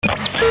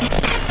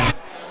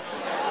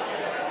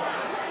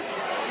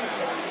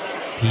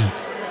Pete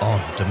on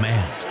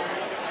demand.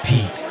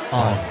 Pete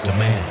on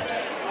demand.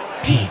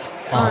 Pete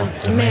on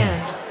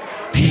demand.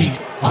 Pete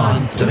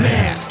on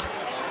demand.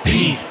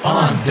 Pete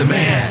on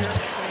demand.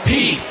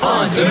 Pete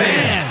on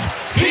demand.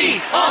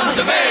 Pete on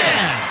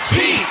demand.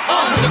 Pete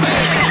on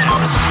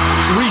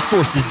demand.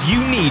 Resources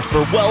you need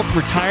for wealth,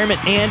 retirement,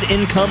 and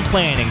income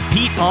planning.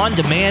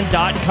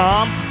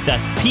 PeteOnDemand.com.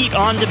 That's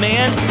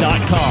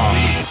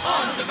PeteOnDemand.com.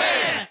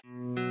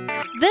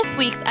 This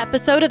week's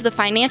episode of the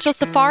Financial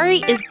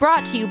Safari is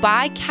brought to you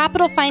by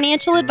Capital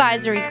Financial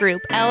Advisory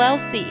Group,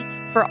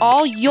 LLC, for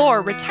all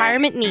your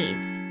retirement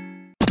needs.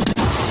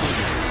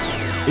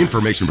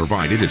 Information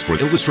provided is for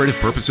illustrative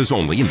purposes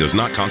only and does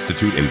not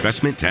constitute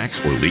investment,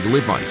 tax, or legal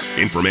advice.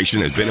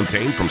 Information has been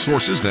obtained from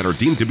sources that are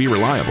deemed to be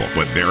reliable,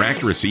 but their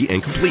accuracy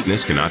and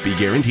completeness cannot be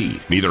guaranteed.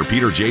 Neither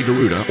Peter J.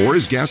 D'Arruda or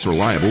his guests are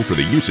liable for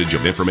the usage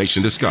of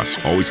information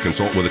discussed. Always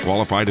consult with a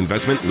qualified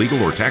investment,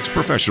 legal, or tax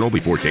professional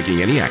before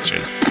taking any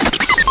action.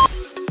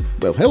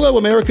 Well, hello,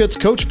 America. It's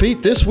Coach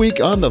Pete. This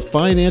week on the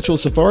Financial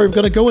Safari, we're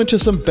going to go into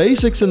some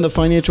basics in the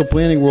financial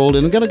planning world,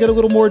 and we're going to get a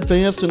little more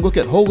advanced and look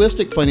at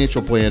holistic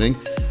financial planning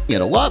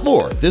and a lot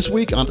more this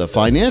week on the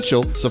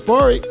Financial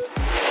Safari.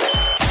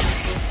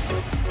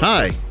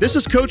 Hi, this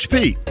is Coach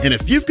Pete, and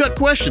if you've got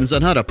questions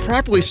on how to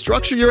properly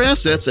structure your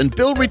assets and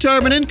build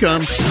retirement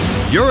income,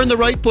 you're in the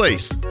right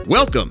place.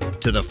 Welcome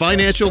to the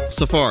Financial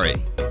Safari.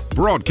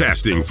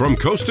 Broadcasting from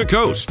coast to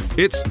coast,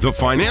 it's the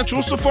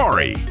Financial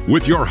Safari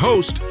with your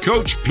host,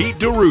 Coach Pete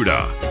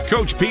D'Arruda.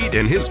 Coach Pete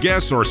and his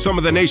guests are some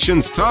of the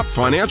nation's top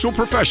financial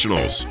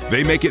professionals.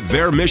 They make it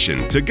their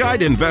mission to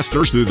guide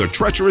investors through the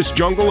treacherous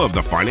jungle of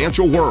the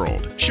financial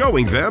world,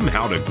 showing them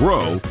how to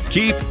grow,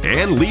 keep,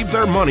 and leave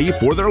their money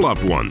for their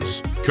loved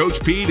ones.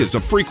 Coach Pete is a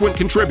frequent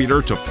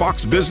contributor to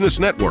Fox Business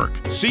Network,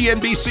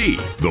 CNBC,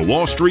 The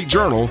Wall Street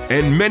Journal,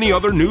 and many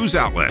other news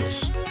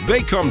outlets.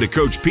 They come to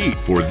Coach Pete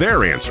for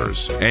their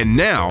answers, and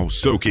now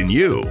so can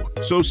you.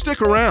 So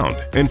stick around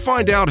and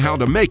find out how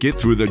to make it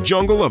through the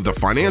jungle of the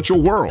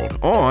financial world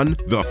on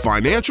the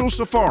Financial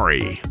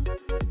Safari.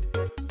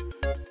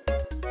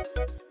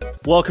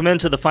 Welcome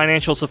into the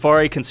Financial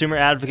Safari. Consumer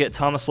advocate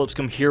Thomas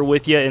Lipscomb here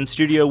with you. In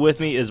studio with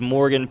me is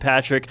Morgan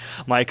Patrick,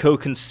 my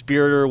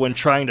co-conspirator when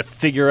trying to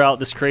figure out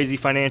this crazy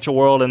financial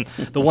world, and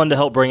the one to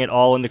help bring it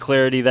all into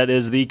clarity. That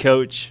is the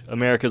coach,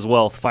 America's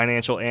Wealth,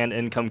 financial and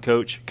income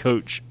coach,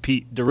 Coach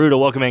Pete D'Arruda.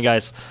 Welcome in,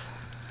 guys.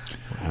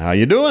 How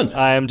you doing?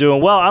 I am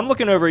doing well. I'm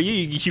looking over at you.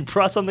 You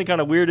brought something kind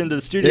of weird into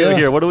the studio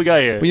here. What do we got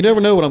here? Well, you never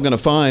know what I'm going to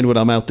find when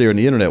I'm out there in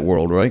the internet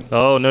world, right?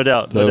 Oh, no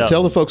doubt. So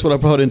tell the folks what I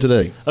brought in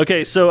today.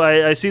 Okay, so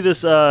I see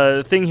this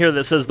thing here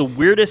that says the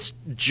weirdest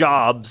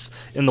jobs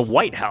in the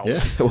White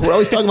House. Yeah. We're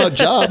always talking about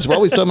jobs. We're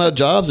always talking about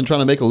jobs and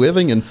trying to make a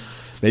living, and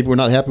maybe we're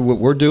not happy with what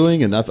we're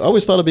doing, and I've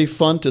always thought it'd be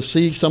fun to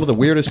see some of the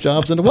weirdest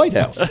jobs in the White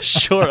House.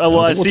 Sure.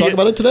 We'll talk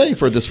about it today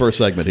for this first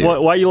segment here.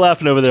 Why are you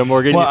laughing over there,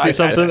 Morgan? Well, you see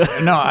something?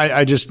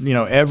 I just,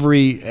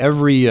 every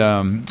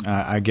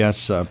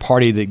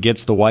party that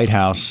gets the White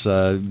House,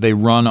 they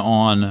run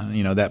on,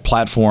 that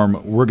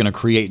platform, we're going to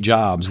create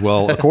jobs.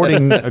 Well,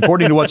 according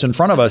to what's in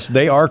front of us,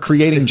 they are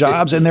creating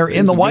jobs, and they're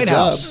in the White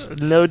House.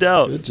 No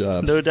doubt. Good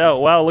jobs. No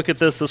doubt. Wow, look at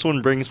this. This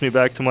one brings me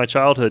back to my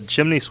childhood.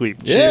 Chimney sweep.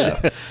 Yeah.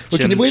 Well,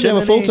 can you believe they have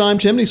a full-time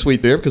chimney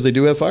sweep there because they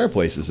do have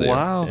fireplaces there.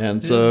 Wow.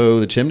 And so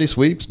the chimney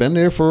sweep's been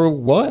there for a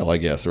while, I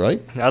guess, right?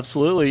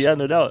 Absolutely. Yeah,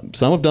 no doubt.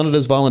 Some have done it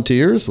as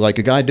volunteers. Like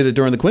a guy did it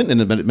during the Clinton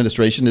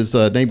administration. His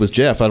name was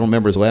Jeff. I don't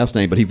remember his last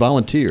name, but he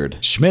volunteered.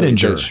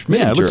 Schmittinger. So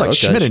Yeah, it looks like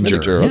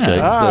Schmittinger.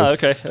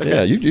 Okay. Okay.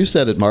 Yeah, you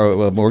said it,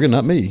 Morgan,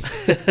 not me.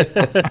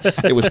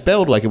 It was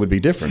spelled like it would be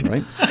different,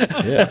 right?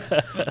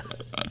 Yeah.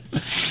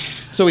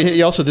 So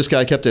this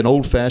guy kept an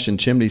old-fashioned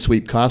chimney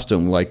sweep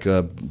costume like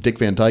Dick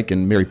Van Dyke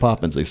and Mary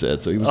Poppins, they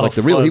said. So he was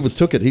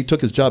he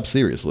took his job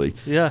seriously.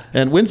 Yeah.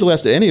 And when's the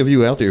last, any of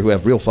you out there who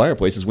have real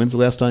fireplaces, when's the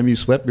last time you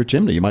swept your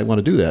chimney? You might want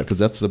to do that because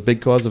that's a big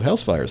cause of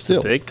house fires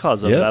still. Big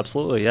cause of it,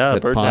 absolutely, yeah.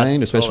 That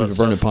pine, especially if you're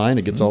burning pine,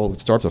 it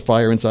starts a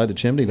fire inside the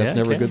chimney. That's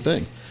never a good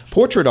thing.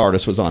 Portrait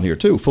artist was on here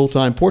too,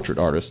 full-time portrait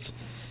artist.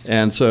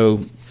 And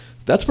so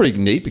that's pretty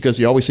neat because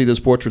you always see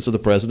those portraits of the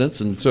presidents,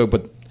 and so,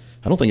 but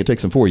I don't think it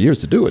takes them 4 years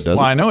to do it, does it?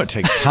 Well, I know it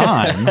takes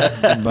time,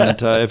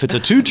 but if it's a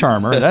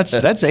two-termer,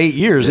 that's 8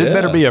 years. It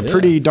better be a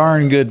pretty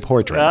darn good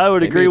portrait. I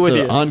would agree with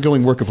you. It's an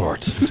ongoing work of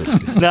art.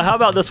 Now, how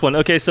about this one?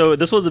 Okay, so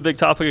this was a big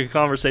topic of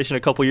conversation a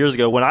couple years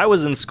ago. When I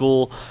was in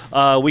school,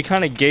 we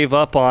kind of gave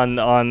up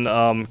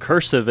on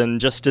cursive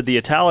and just did the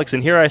italics.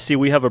 And here I see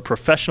we have a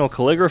professional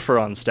calligrapher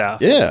on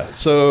staff. Yeah,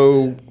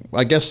 so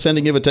I guess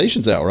sending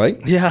invitations out, right?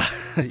 Yeah.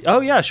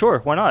 Oh, yeah, sure.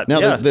 Why not?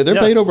 Now, they're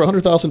paid over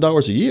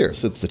 $100,000 a year,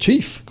 so it's the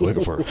chief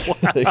calligrapher.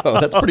 Wow.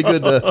 That's pretty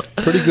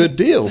good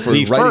deal for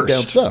writing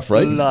down stuff,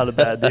 right? Not a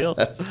bad deal.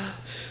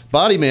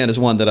 Body man is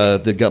one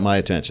that got my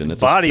attention.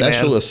 It's a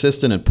special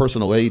assistant and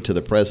personal aide to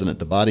the president.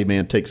 The body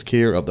man takes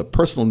care of the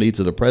personal needs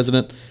of the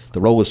president.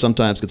 The role is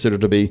sometimes considered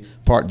to be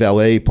part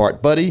valet,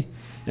 part buddy.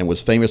 and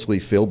was famously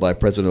filled by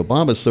President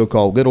Obama's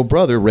so-called little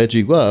brother,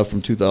 Reggie Love,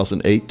 from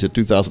 2008 to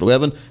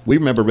 2011. We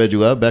remember Reggie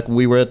Love back when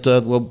we were at,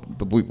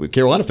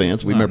 Carolina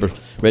fans. We remember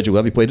Reggie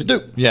Love. He played at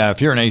Duke. Yeah,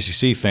 if you're an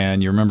ACC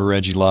fan, you remember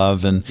Reggie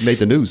Love. And he made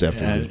the news after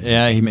that.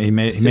 Yeah, he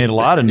made a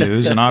lot of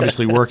news. And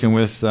obviously working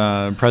with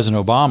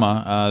President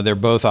Obama, they're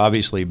both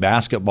obviously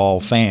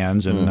basketball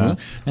fans.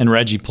 And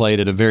Reggie played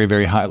at a very,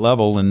 very high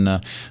level. And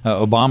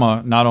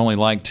Obama not only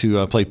liked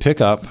to play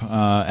pickup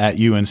at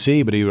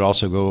UNC, but he would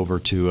also go over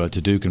to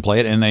Duke and play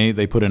it. And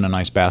they put in a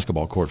nice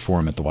basketball court for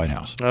him at the White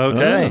House.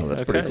 Okay. Oh,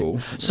 that's pretty cool.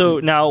 So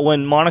now,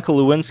 when Monica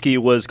Lewinsky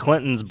was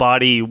Clinton's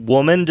body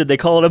woman, did they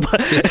call it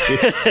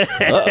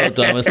a Uh-oh,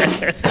 Thomas.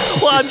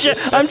 Well,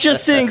 I'm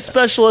just seeing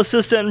special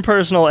assistant and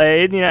personal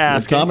aid. When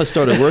Asking. Thomas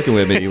started working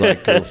with me like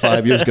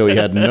 5 years ago, he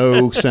had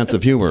no sense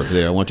of humor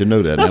there. I want you to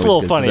know that. That's now a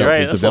little funny,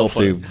 right? He's developed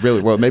to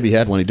really, well, maybe he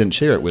had one. He didn't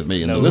share it with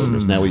me and the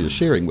listeners. Now he's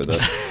sharing with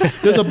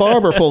us. There's a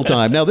barber full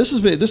time. Now this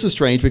is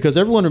strange because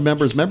everyone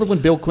remembers when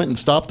Bill Clinton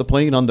stopped the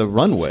plane on the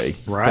runway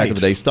back in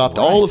the day, stopped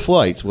all the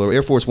flights. Well,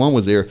 Air Force One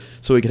was there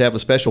so he could have a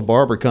special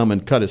barber come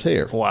and cut his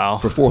hair. Wow.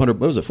 For $400. What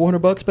was it?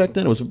 $400 back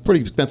then? It was a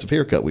pretty expensive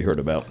haircut we heard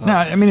about. Now,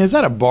 I mean, is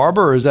that a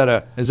barber or is that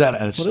a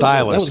stylist?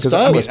 That was a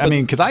stylist,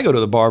 because I go to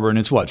the barber and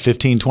it's what,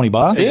 $15,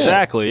 $20?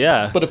 Exactly,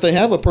 yeah. But if they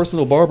have a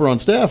personal barber on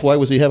staff, why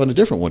was he having a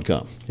different one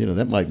come?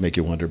 That might make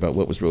you wonder about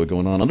what was really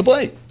going on the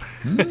plane.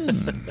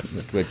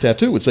 The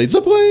tattoo would say it's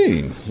a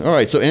plane. All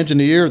right, so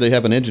engineer, they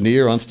have an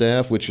engineer on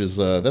staff, which is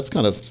that's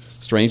kind of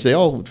strange. They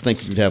all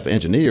think you'd have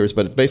engineers,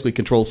 but it basically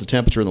controls the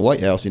temperature in the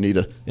White House. You need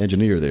an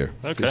engineer there.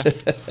 Okay.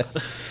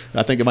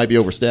 I think it might be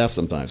overstaffed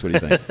sometimes. What do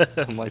you think?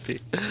 It might be.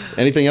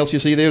 Anything else you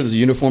see there? There's a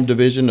uniformed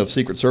division of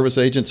Secret Service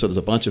agents, so there's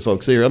a bunch of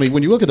folks there. I mean,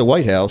 when you look at the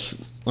White House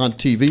on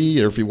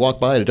TV, or if you walk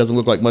by it, it doesn't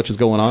look like much is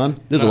going on.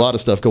 There's a lot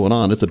of stuff going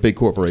on. It's a big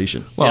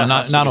corporation. Well,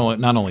 not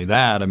only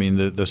that. I mean,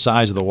 the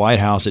size of the White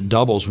House, it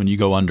doubles when you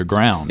go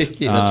underground.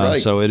 Yeah, that's right.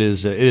 So it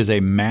is a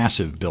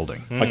massive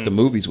building. Like the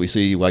movies we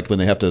see, like when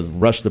they have to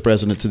rush the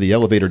president to the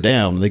elevator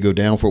down, and they go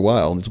down for a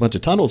while. And there's a bunch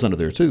of tunnels under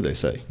there, too, they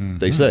say.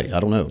 They say. I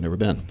don't know. Never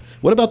been.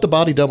 What about the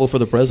body double for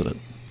the president?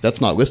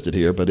 That's not listed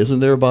here, but isn't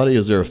there a body?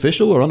 Is there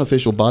official or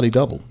unofficial body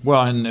double?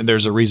 Well, and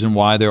there's a reason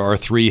why there are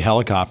 3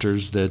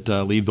 helicopters that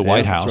leave the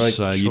White House.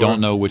 Right. You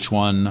don't know which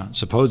one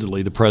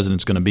supposedly the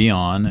president's going to be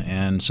on,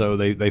 and so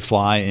they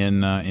fly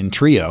in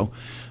trio.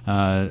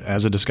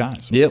 As a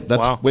disguise. Yep,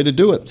 that's the way to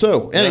do it.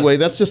 So anyway,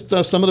 that's just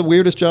some of the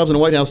weirdest jobs in the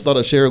White House. Thought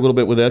I'd share a little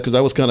bit with that because I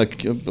was kind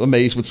of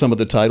amazed with some of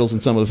the titles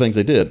and some of the things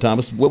they did.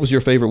 Thomas, what was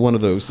your favorite one of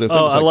those?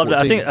 I loved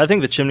it. I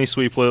think the chimney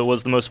sweep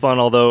was the most fun,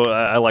 although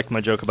I liked my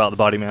joke about the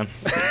body man.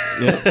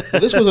 Yeah. Well,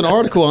 this was an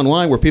article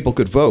online where people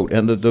could vote,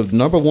 and the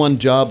number one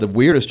job, the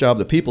weirdest job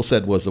that people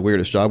said was the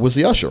weirdest job, was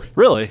the usher.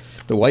 Really?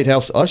 The White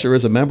House usher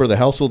is a member of the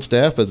household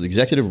staff as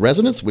executive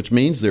residents, which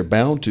means they're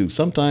bound to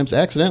sometimes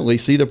accidentally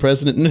see the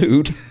president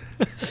nude.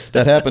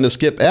 That happened to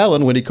Skip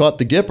Allen when he caught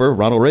the Gipper,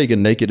 Ronald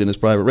Reagan, naked in his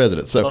private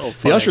residence. So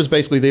the usher's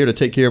basically there to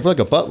take care of, like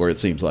a butler, it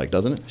seems like,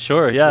 doesn't it?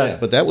 Sure, yeah.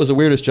 But that was the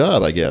weirdest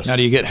job, I guess. Now,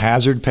 do you get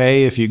hazard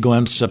pay if you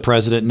glimpse a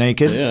president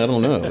naked? Yeah, I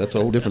don't know. That's a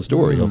whole different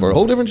story for a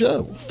whole different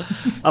show.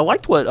 I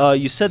liked what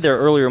you said there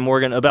earlier,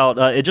 Morgan, about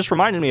it just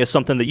reminded me of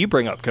something that you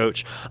bring up,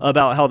 Coach,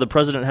 about how the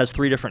president has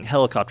 3 different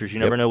helicopters. You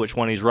never know which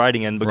one he's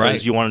riding in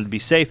because you want him to be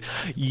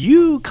safe.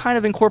 You kind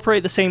of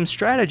incorporate the same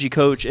strategy,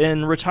 Coach,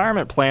 in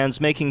retirement plans,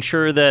 making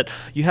sure that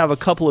you have a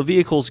couple of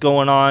vehicles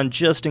going on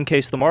just in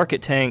case the market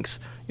tanks.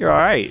 You're all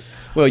right.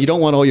 Well, you don't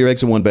want all your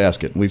eggs in one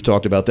basket. We've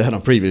talked about that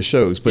on previous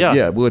shows. But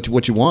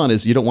what you want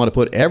is you don't want to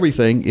put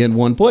everything in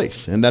one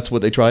place. And that's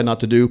what they try not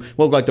to do.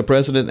 Well, like the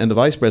president and the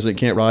vice president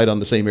can't ride on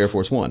the same Air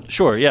Force One.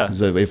 Sure, yeah.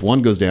 So if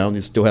one goes down,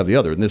 you still have the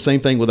other. And the same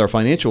thing with our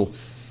financial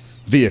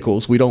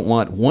vehicles. We don't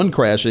want one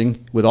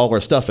crashing with all our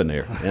stuff in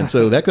there. And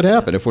so that could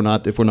happen if we're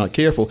not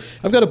careful.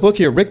 I've got a book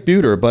here, Rick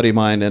Buter, a buddy of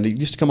mine, and he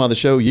used to come on the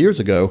show years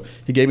ago.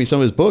 He gave me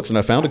some of his books, and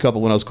I found a couple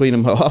when I was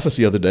cleaning my office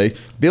the other day.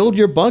 Build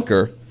Your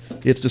Bunker.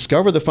 It's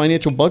Discover the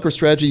Financial Bunker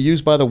Strategy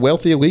Used by the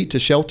Wealthy Elite to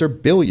Shelter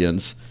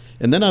Billions.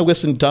 And then I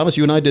listened, Thomas,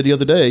 you and I did the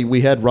other day,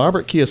 we had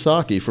Robert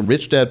Kiyosaki from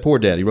Rich Dad, Poor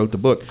Dad. He wrote the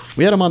book.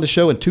 We had him on the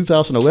show in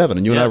 2011,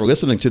 and you and I were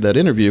listening to that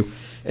interview.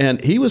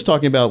 And he was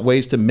talking about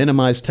ways to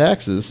minimize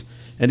taxes.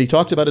 And he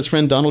talked about his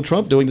friend Donald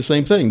Trump doing the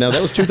same thing. Now,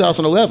 that was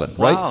 2011,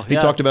 right? Wow, He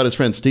talked about his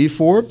friend Steve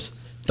Forbes,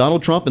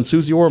 Donald Trump, and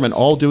Susie Orman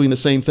all doing the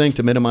same thing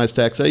to minimize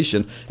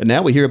taxation. And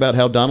now we hear about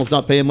how Donald's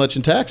not paying much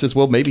in taxes.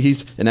 Well, maybe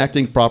he's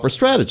enacting proper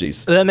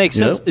strategies. That makes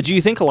sense. Do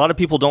you think a lot of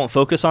people don't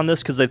focus on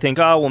this because they think,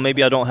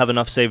 maybe I don't have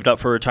enough saved up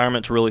for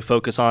retirement to really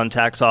focus on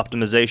tax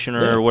optimization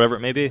or whatever it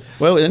may be?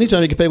 Well,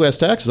 anytime you can pay less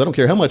taxes, I don't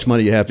care how much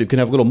money you have. If you can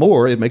have a little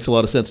more, it makes a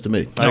lot of sense to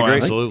me. I agree.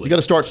 Absolutely. You got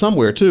to start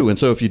somewhere, too. And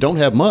so if you don't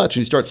have much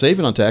and you start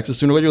saving on taxes,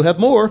 sooner or later you'll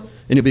have more,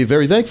 and you'll be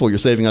very thankful you're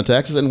saving on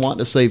taxes and wanting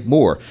to save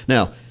more.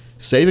 Now,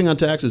 saving on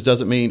taxes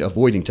doesn't mean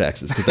avoiding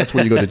taxes because that's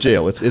where you go to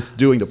jail. It's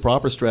doing the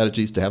proper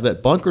strategies to have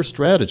that bunker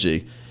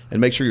strategy and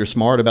make sure you're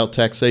smart about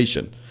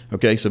taxation.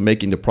 Okay, so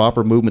making the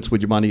proper movements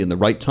with your money in the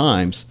right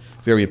times,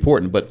 very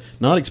important. But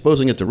not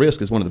exposing it to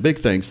risk is one of the big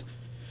things.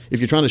 If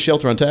you're trying to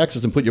shelter on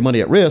taxes and put your money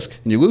at risk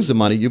and you lose the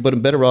money, you're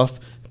better off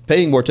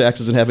paying more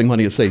taxes and having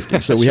money is safety.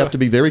 So we have to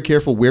be very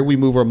careful where we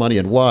move our money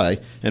and why.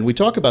 And we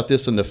talk about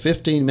this in the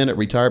 15-minute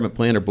retirement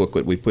planner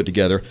booklet we put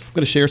together. I'm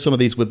going to share some of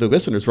these with the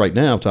listeners right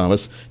now,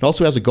 Thomas. It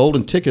also has a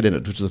golden ticket in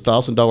it, which is a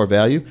 $1,000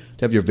 value to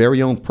have your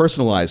very own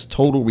personalized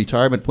total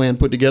retirement plan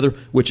put together,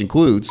 which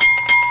includes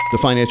the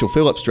financial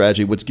fill-up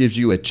strategy, which gives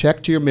you a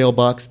check to your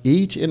mailbox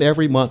each and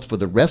every month for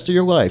the rest of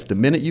your life the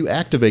minute you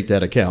activate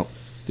that account.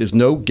 There's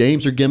no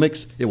games or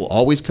gimmicks. It will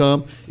always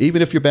come.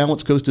 Even if your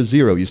balance goes to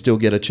zero, you still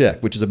get a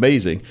check, which is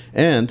amazing.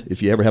 And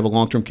if you ever have a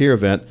long-term care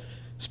event,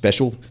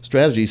 special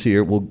strategies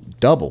here will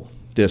double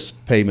this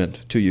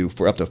payment to you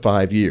for up to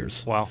 5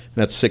 years. Wow.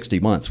 That's 60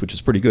 months, which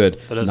is pretty good.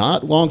 That is.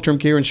 Not long-term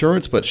care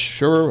insurance, but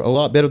sure a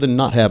lot better than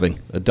not having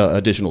an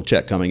additional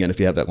check coming in if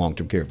you have that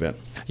long-term care event.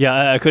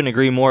 Yeah, I couldn't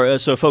agree more.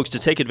 So, folks, to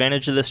take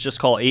advantage of this, just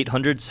call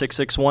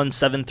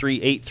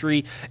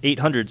 800-661-7383,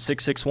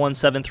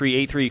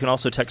 800-661-7383. You can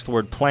also text the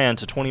word PLAN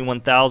to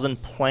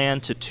 21000, PLAN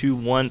to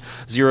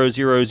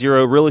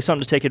 21000. Really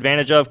something to take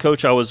advantage of.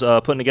 Coach, I was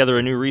putting together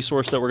a new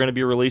resource that we're going to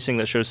be releasing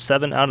that shows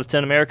 7 out of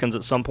 10 Americans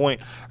at some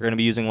point are going to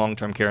be using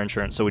long-term care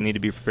insurance, so we need to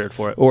be prepared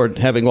for it. Or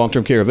having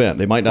long-term care event.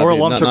 They might not be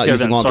not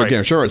using long-term care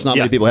insurance. Not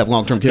many people have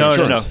long-term care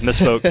insurance. No,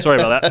 misspoke. Sorry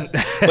about that.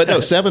 But no,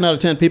 7 out of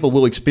 10 people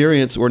will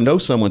experience or know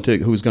someone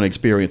who's going to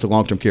experience a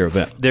long-term care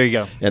event. There you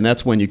go. And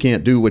that's when you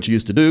can't do what you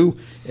used to do,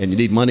 and you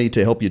need money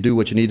to help you do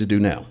what you need to do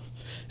now.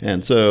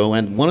 And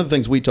one of the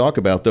things we talk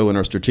about, though, in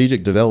our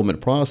strategic development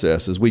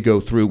process is we go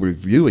through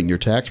reviewing your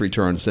tax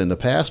returns in the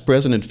past,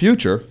 present, and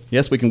future.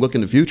 Yes, we can look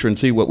in the future and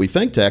see what we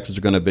think taxes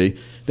are going to be.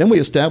 Then we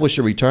establish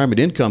a retirement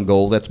income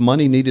goal. That's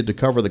money needed to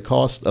cover the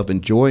cost of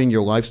enjoying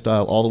your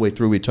lifestyle all the way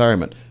through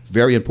retirement.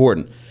 Very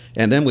important.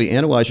 And then we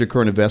analyze your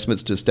current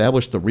investments to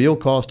establish the real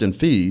cost and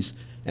fees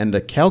and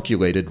the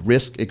calculated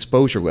risk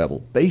exposure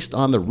level. Based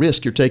on the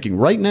risk you're taking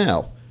right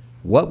now,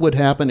 what would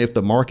happen if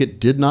the market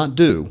did not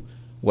do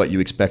what you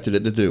expected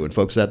it to do? And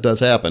folks, that does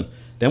happen.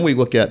 Then we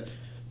look at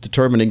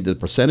determining the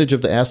percentage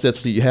of the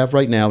assets that you have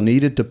right now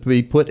needed to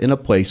be put in a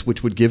place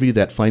which would give you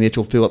that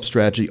financial fill-up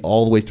strategy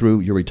all the way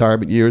through your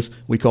retirement years.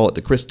 We call it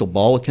the crystal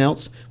ball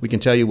accounts. We can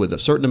tell you with a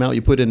certain amount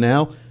you put in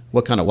now,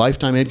 what kind of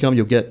lifetime income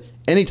you'll get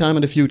anytime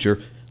in the future.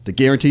 The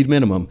guaranteed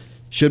minimum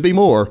should be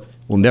more,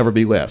 will never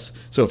be less.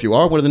 So if you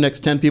are one of the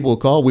next 10 people who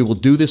call, we will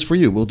do this for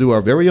you. We'll do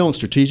our very own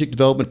strategic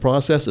development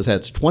process that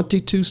has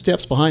 22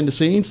 steps behind the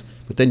scenes,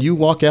 but then you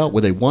walk out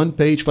with a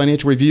one-page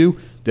financial review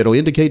that'll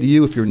indicate to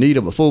you if you're in need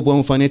of a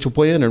full-blown financial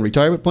plan and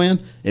retirement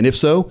plan, and if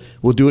so,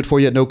 we'll do it for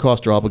you at no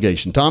cost or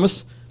obligation.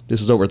 Thomas, this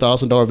is over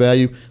 $1,000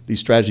 value. These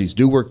strategies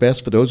do work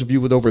best for those of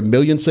you with over $1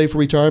 million saved for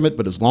retirement,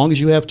 but as long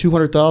as you have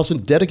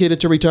 $200,000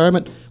 dedicated to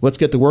retirement, let's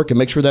get to work and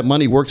make sure that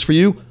money works for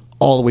you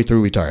all the way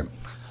through retirement.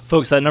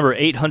 Folks, that number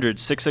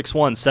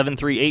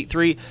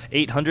 800-661-7383,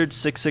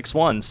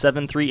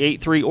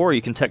 800-661-7383, or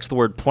you can text the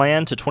word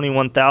PLAN to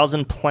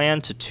 21000, PLAN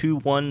to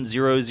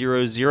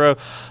 21000.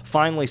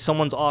 Finally,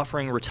 someone's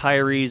offering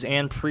retirees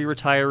and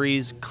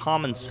pre-retirees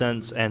common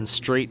sense and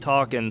straight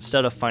talk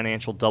instead of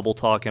financial double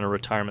talk in a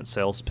retirement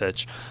sales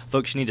pitch.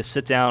 Folks, you need to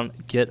sit down,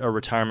 get a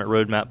retirement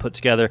roadmap put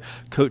together.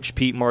 Coach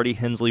Pete, Marty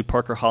Hensley,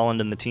 Parker Holland,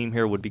 and the team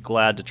here would be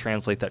glad to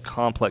translate that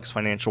complex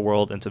financial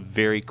world into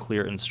very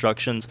clear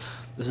instructions.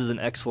 This is an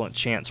excellent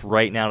chance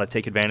right now to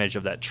take advantage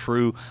of that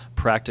true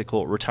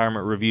practical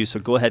retirement review. So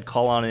go ahead,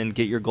 call on in,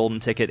 get your golden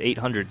ticket,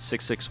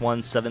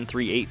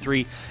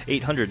 800-661-7383,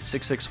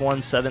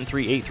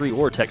 800-661-7383,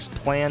 or text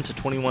PLAN to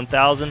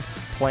 21000,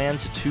 PLAN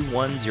to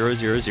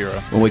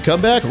 21000. When we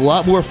come back, a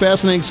lot more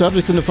fascinating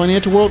subjects in the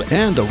financial world,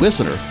 and a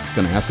listener is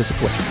going to ask us a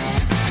question.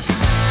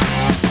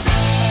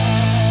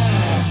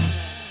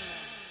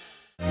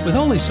 With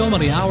only so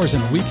many hours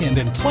in a weekend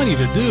and plenty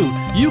to do,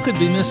 you could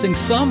be missing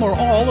some or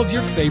all of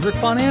your favorite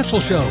financial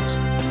shows.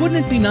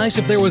 Wouldn't it be nice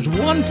if there was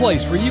one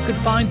place where you could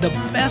find the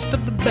best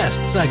of the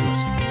best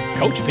segments?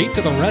 Coach Pete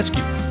to the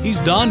rescue. He's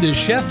donned his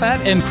chef hat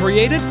and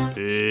created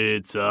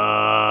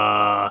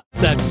Pizza.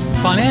 That's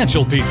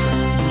Financial Pizza.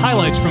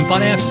 Highlights from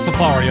Financial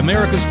Safari,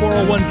 America's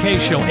 401k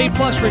show,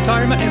 A-Plus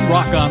Retirement, and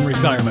Rock On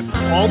Retirement.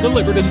 All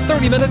delivered in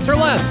 30 minutes or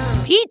less.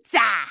 Pizza!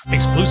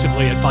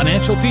 Exclusively at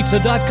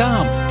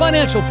FinancialPizza.com.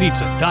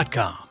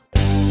 FinancialPizza.com.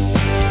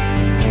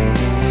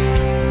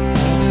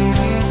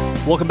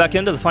 Welcome back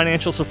into the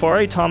Financial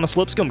Safari. Thomas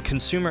Lipscomb,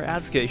 consumer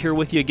advocate, here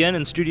with you again.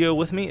 In studio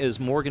with me is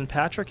Morgan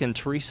Patrick and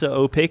Teresa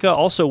Opeka.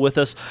 Also with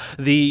us,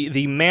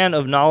 the man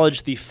of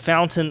knowledge, the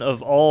fountain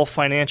of all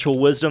financial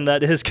wisdom,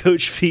 that is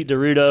Coach Pete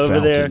D'Arruda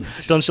over there.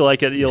 Don't you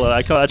like it?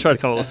 I try to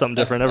come up with something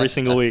different every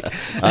single week.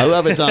 I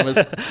love it, Thomas.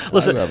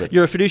 Listen, I love it.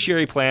 You're a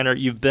fiduciary planner.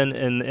 You've been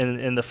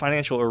in the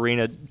financial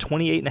arena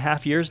 28 and a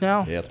half years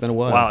now? Yeah, it's been a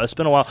while. Wow, it's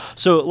been a while.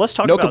 So let's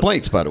talk about... No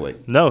complaints, by the way.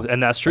 No,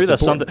 and that's true.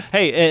 That's something.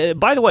 Hey,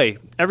 by the way,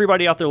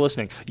 everybody out there listening,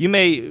 listening, you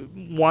may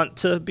want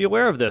to be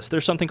aware of this.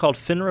 There's something called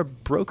FINRA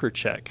Broker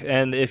Check.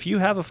 And if you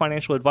have a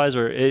financial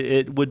advisor,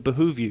 it would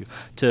behoove you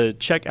to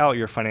check out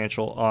your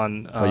financial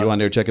on... Are you on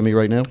there checking me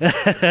right now?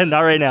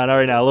 Not right now.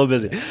 A little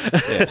busy.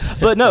 Yeah.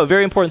 But no,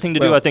 very important thing to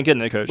do, I think,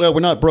 isn't it, Coach? Well, we're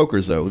not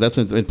brokers, though. That's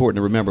important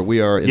to remember.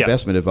 We are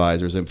investment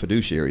advisors and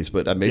fiduciaries,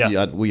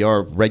 but we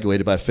are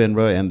regulated by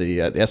FINRA and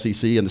the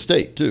SEC and the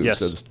state, too. Yes.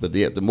 So, but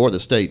the more the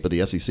state, but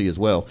the SEC as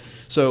well.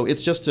 So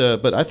it's just,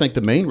 but I think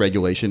the main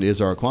regulation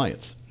is our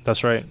clients.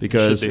 That's right.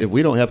 Because if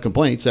we don't have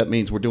complaints, that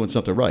means we're doing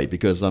something right.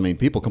 Because, I mean,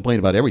 people complain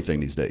about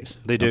everything these days.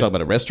 They do. I'm talking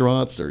about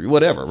restaurants or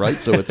whatever,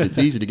 right? So it's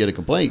easy to get a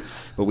complaint,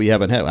 but we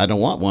haven't had. I don't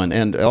want one.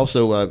 And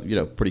also,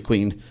 pretty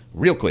clean,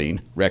 real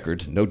clean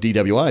record, no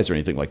DWIs or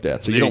anything like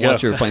that. So you don't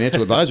want your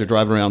financial advisor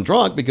driving around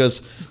drunk,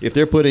 because if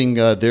they're putting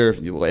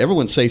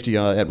everyone's safety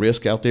at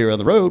risk out there on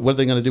the road, what are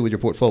they going to do with your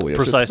portfolio?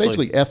 Precisely. So it's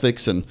basically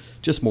ethics and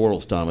just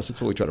morals, Thomas.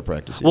 That's what we try to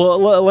practice here.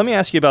 Well, let me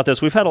ask you about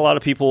this. We've had a lot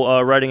of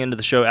people writing into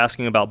the show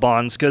asking about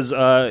bonds, because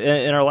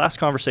in our last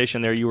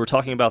conversation there, you were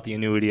talking about the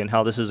annuity and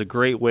how this is a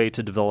great way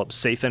to develop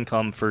safe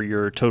income for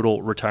your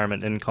total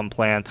retirement income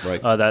plan.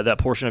 Right. That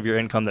portion of your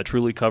income that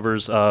truly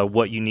covers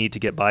what you need to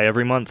get by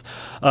every month.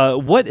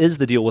 What is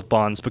the deal with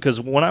bonds?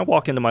 Because when I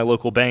walk into my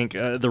local bank,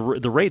 the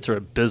rates are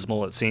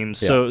abysmal, it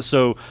seems. Yeah.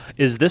 So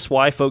is this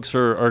why folks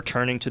are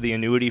turning to the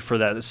annuity for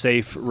that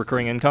safe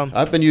recurring income?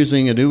 I've been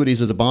using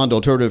annuities as a bond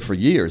alternative for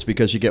years,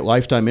 because you get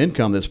lifetime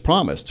income that's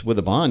promised. With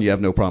a bond, you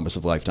have no promise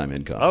of lifetime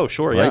income. Oh,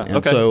 sure, right? yeah. And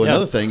okay. so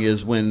another thing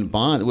is when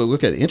we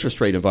look at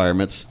interest rate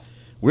environments,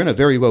 we're in a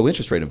very low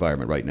interest rate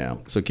environment right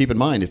now. So keep in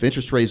mind, if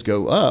interest rates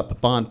go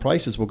up, bond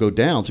prices will go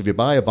down. So if you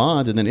buy a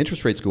bond and then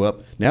interest rates go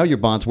up, now your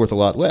bond's worth a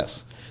lot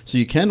less. So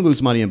you can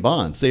lose money in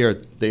bonds. They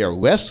are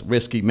less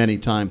risky many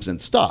times than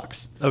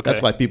stocks. Okay.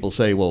 That's why people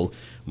say, well,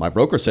 my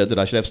broker said that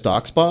I should have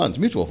stocks, bonds,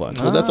 mutual funds.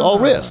 Well, that's all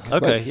risk.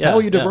 Okay, right? yeah, How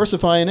are you yeah.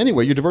 diversifying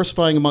anyway? You're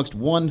diversifying amongst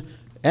one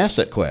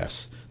asset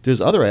class. There's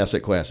other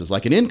asset classes,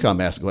 like an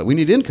income asset class. We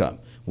need income.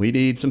 We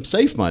need some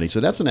safe money. So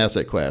that's an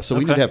asset class. So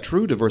we need to have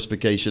true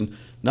diversification,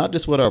 not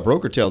just what our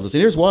broker tells us. And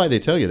here's why they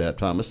tell you that,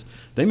 Thomas.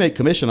 They make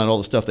commission on all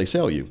the stuff they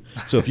sell you.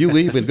 So if you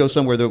leave and go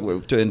somewhere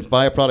and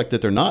buy a product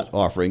that they're not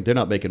offering, they're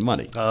not making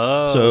money.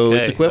 Oh, so okay,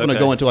 it's equivalent of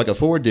going to like a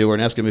Ford dealer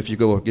and ask them if you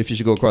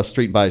should go across the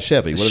street and buy a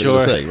Chevy. What are they going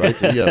to say, right?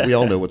 So yeah, we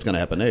all know what's going to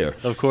happen there.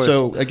 Of course.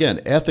 So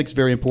again, ethics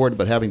very important,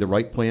 but having the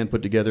right plan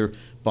put together.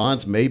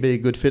 Bonds may be a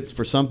good fit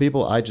for some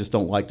people. I just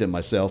don't like them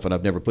myself, and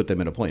I've never put them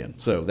in a plan.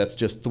 So that's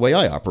just the way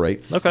I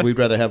operate. Okay. We'd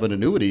rather have an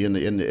annuity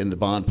in the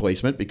bond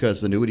placement,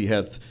 because the annuity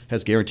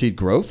has guaranteed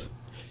growth,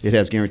 it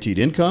has guaranteed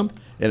income,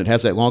 and it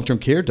has that long-term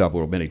care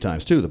double many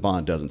times too. The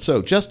bond doesn't.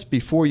 So just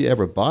before you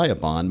ever buy a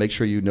bond, make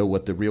sure you know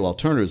what the real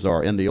alternatives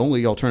are. And the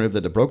only alternative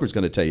that the broker is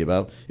going to tell you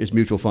about is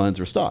mutual funds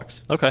or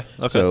stocks. Okay.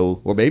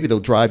 So, or maybe they'll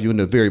drive you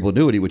into a variable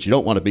annuity, which you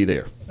don't want to be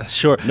there.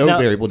 Sure. No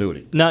variable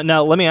annuity.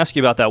 Now, let me ask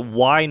you about that.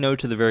 Why no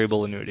to the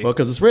variable annuity? Well,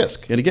 because it's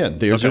risk. And again,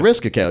 there's a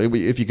risk account.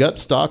 If you got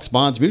stocks,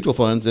 bonds, mutual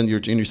funds, and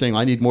you're saying,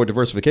 I need more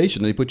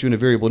diversification, and they put you in a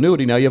variable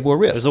annuity, now you have more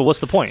risk. So what's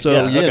the point?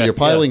 So, you're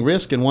piling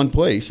risk in one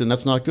place, and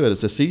that's not good.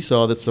 It's a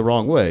seesaw that's the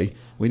wrong way.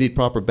 We need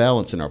proper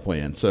balance in our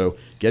plan. So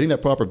getting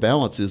that proper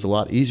balance is a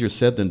lot easier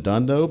said than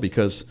done, though,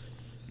 because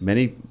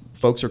many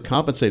folks are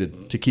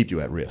compensated to keep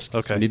you at risk.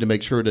 Okay. So we need to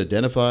make sure to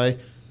identify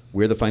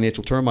where the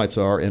financial termites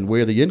are and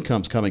where the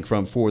income's coming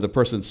from for the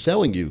person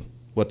selling you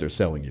what they're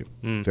selling you.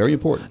 Very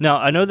important. Now,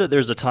 I know that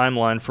there's a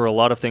timeline for a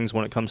lot of things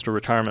when it comes to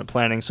retirement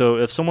planning. So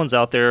if someone's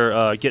out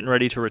there getting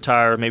ready to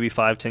retire, maybe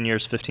 5, 10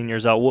 years, 15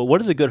 years out, what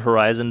is a good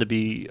horizon to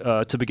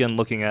begin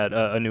looking at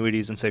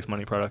annuities and safe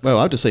money products? Well,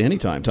 I would just say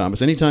anytime,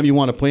 Thomas. Anytime you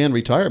want to plan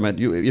retirement,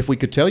 if we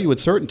could tell you with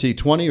certainty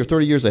 20 or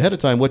 30 years ahead of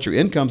time what your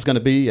income's going to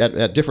be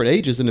at different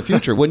ages in the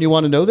future, wouldn't you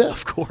want to know that?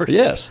 Of course.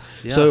 Yes.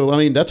 Yeah. So, I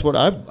mean, that's what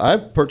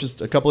I've purchased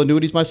a couple of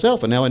annuities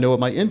myself, and now I know what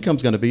my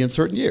income's going to be in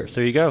certain years.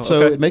 There you go.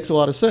 So Okay. it makes a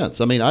lot of sense.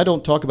 I mean, I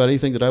don't talk about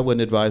anything that I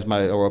wouldn't advise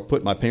or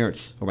put my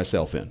parents or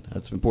myself in.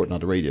 That's important on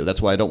the radio.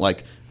 That's why I don't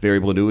like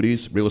variable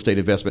annuities, real estate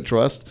investment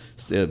trust,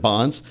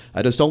 bonds.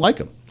 I just don't like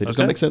them. They just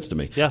don't make sense to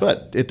me. Yeah.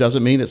 But it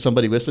doesn't mean that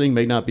somebody listening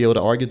may not be able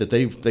to argue that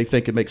they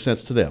think it makes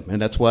sense to them.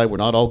 And that's why we're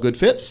not all good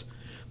fits.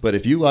 But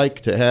if you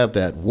like to have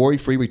that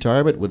worry-free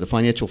retirement with a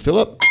financial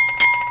fill-up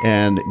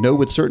and know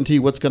with certainty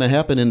what's going to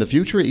happen in the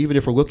future, even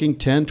if we're looking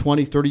 10,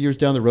 20, 30 years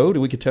down the road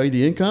and we could tell you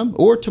the income,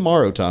 or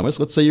tomorrow,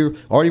 Thomas, let's say you're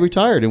already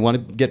retired and want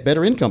to get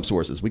better income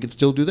sources, we could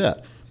still do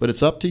that. But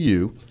it's up to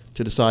you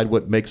to decide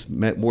what makes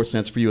more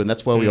sense for you. And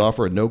that's why we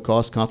offer a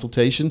no-cost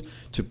consultation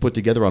to put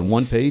together on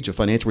one page a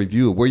financial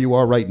review of where you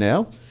are right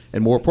now,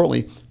 and more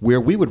importantly, where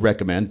we would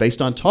recommend,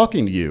 based on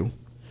talking to you,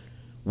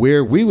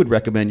 where we would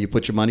recommend you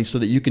put your money so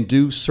that you can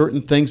do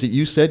certain things that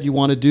you said you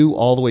want to do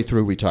all the way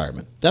through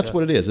retirement. That's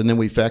what it is. And then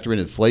we factor in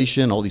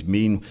inflation, all these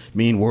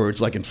mean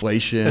words like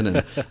inflation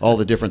and all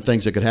the different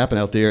things that could happen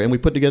out there. And we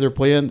put together a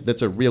plan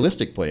that's a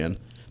realistic plan,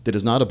 that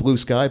is not a blue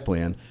sky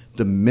plan.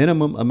 The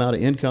minimum amount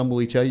of income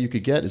we tell you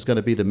could get is going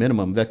to be the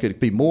minimum. That could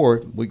be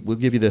more. We'll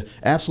give you the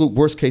absolute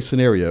worst case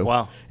scenario.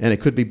 Wow. And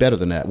it could be better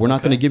than that. We're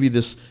not going to give you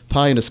this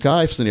pie in the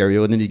sky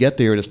scenario and then you get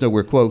there and it's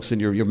nowhere close and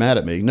you're mad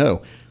at me.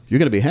 No, you're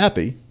going to be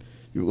happy.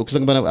 Because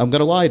I'm going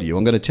to lie to you.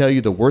 I'm going to tell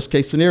you the worst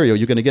case scenario.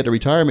 You're going to get to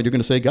retirement. You're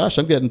going to say, gosh,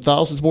 I'm getting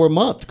thousands more a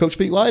month. Coach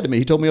Pete lied to me.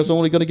 He told me I was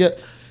only going to get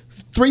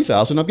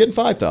 3,000. I'm getting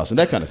 5,000,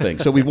 that kind of thing.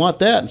 So we want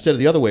that instead of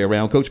the other way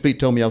around. Coach Pete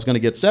told me I was going to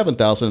get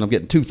 7,000 and I'm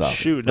getting 2,000.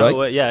 Shoot, no right?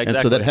 way. Yeah, exactly.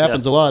 And so that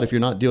happens a lot if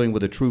you're not dealing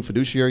with a true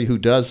fiduciary who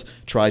does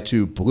try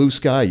to blue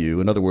sky you.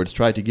 In other words,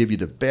 try to give you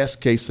the best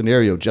case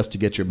scenario just to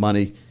get your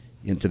money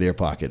into their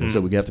pocket. And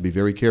so we have to be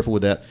very careful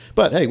with that.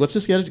 But hey, let's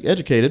just get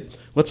educated.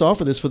 Let's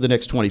offer this for the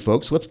next 20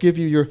 folks. Let's give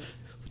you your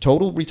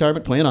total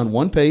retirement plan on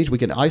one page. We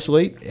can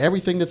isolate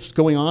everything that's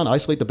going on,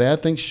 isolate the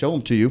bad things, show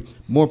them to you.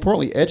 More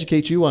importantly,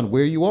 educate you on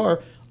where you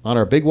are on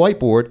our big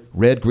whiteboard,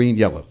 red, green,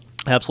 yellow.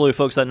 Absolutely,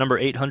 folks. That number,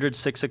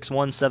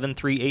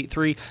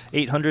 800-661-7383,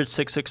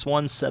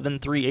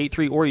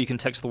 800-661-7383, or you can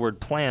text the word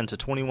PLAN to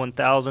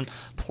 21,000,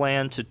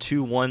 PLAN to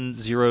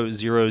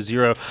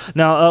 21000.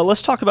 Now,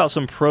 let's talk about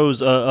some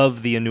pros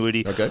of the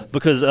annuity,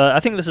 because I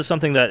think this is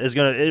something that is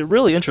it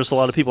really interests a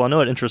lot of people. I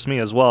know it interests me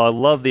as well. I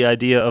love the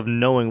idea of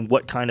knowing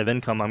what kind of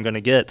income I'm going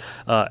to get,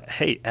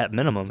 at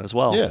minimum as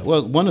well. Yeah,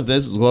 well, one of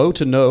this is low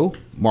to no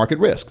market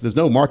risk. There's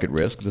no market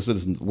risk. This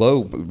is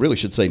low, really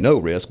should say no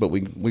risk, but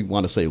we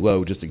want to say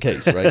low just in case.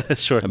 Right?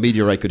 Sure. A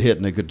meteorite could hit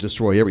and it could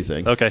destroy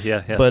everything. Okay,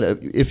 yeah. But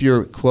if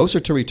you're closer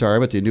to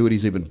retirement, the annuity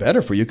is even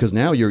better for you because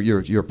now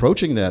you're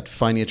approaching that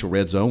financial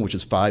red zone, which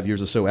is 5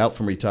 years or so out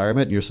from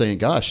retirement, and you're saying,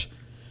 gosh,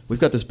 we've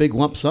got this big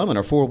lump sum in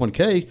our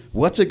 401k.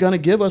 What's it going to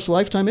give us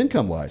lifetime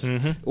income-wise?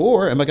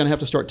 Or am I going to have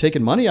to start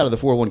taking money out of the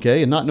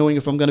 401k and not knowing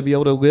if I'm going to be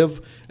able to live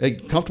a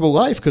comfortable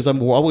life because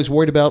I'm always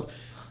worried about,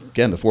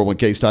 again, the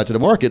 401k is tied to the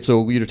market,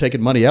 so you're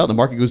taking money out and the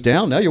market goes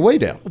down, now you're way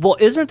down. Well,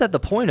 isn't that the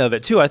point of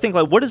it, too? I think,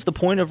 what is the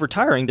point of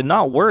retiring? To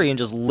not worry and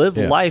just live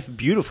life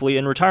beautifully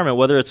in retirement,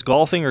 whether it's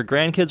golfing or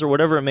grandkids or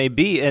whatever it may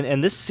be,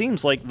 and this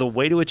seems like the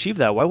way to achieve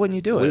that. Why wouldn't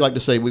you do it? We like to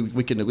say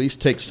we can at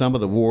least take some of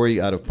the worry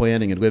out of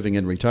planning and living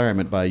in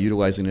retirement by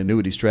utilizing an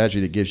annuity strategy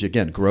that gives you,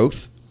 again,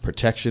 growth,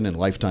 protection, and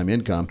lifetime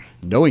income,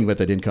 knowing what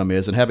that income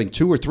is, and having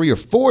 2 or 3 or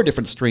 4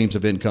 different streams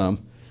of income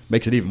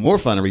makes it even more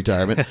fun in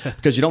retirement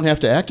because you don't have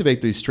to activate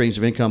these streams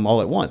of income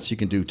all at once. You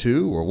can do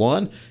 2 or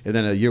 1, and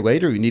then a year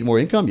later, you need more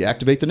income, you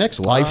activate the next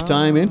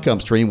lifetime income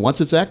stream.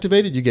 Once it's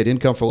activated, you get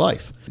income for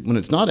life. When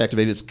it's not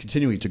activated, it's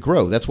continuing to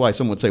grow. That's why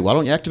someone would say, why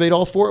don't you activate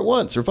all 4 at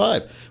once or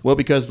 5? Well,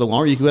 because the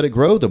longer you let it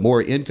grow, the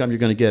more income you're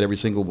going to get every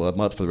single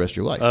month for the rest of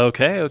your life.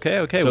 Okay.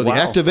 So the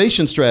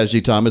activation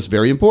strategy, Tom, is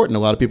very important. A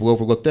lot of people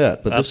overlook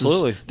that. But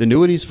Absolutely. The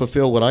annuities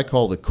fulfill what I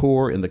call the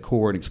core and the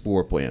core and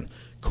explore plan.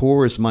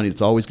 Core is money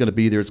that's always going to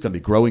be there. It's going to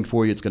be growing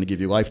for you. It's going to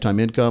give you lifetime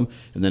income.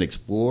 And then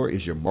Explore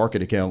is your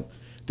market account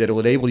that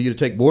will enable you to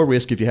take more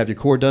risk. If you have your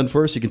core done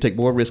first, you can take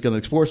more risk on the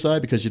Explore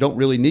side because you don't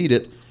really need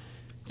it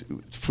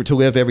to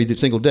live every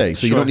single day.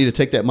 So you don't need to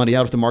take that money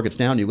out if the market's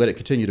down. You let it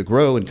continue to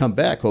grow and come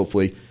back,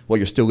 hopefully, while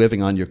you're still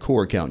living on your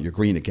core account, your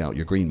green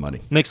money.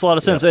 Makes a lot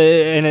of sense.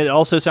 And it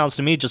also sounds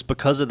to me, just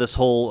because of this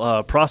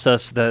whole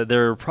process, that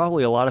there are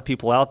probably a lot of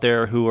people out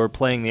there who are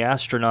playing the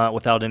astronaut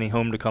without any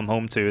home to come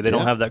home to. They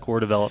don't have that core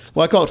developed.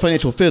 Well, I call it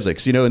financial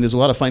physics, and there's a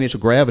lot of financial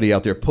gravity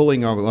out there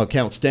pulling our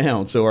accounts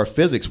down. So our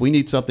physics, we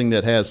need something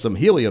that has some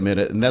helium in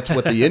it, and that's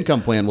what the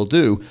income plan will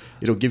do.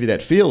 It'll give you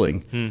that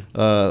feeling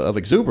of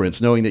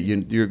exuberance, knowing that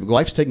your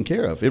life's taken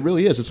care of. It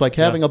really is. It's like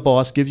having a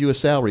boss give you a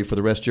salary for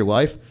the rest of your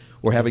life,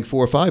 or having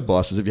 4 or 5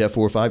 bosses if you have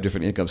 4 or 5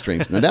 different income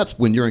streams. Now that's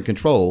when you're in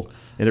control,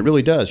 and it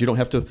really does. You don't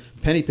have to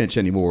penny pinch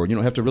anymore. You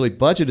don't have to really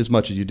budget as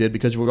much as you did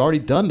because you've already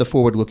done the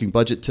forward-looking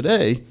budget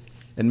today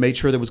and made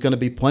sure there was going to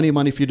be plenty of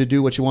money for you to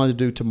do what you wanted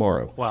to do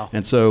tomorrow. Wow.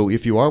 And so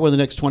if you are one of the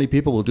next 20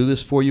 people, we'll do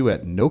this for you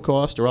at no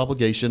cost or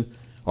obligation.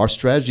 Our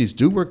strategies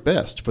do work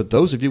best for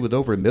those of you with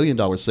over $1 million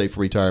saved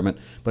for retirement,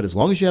 but as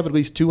long as you have at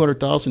least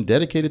 $200,000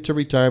 dedicated to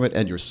retirement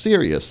and you're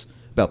serious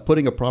about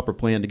putting a proper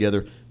plan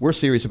together, we're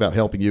serious about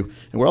helping you,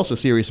 and we're also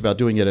serious about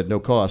doing it at no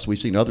cost. We've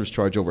seen others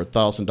charge over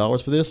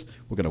 $1,000 for this.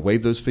 We're going to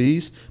waive those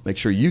fees, make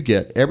sure you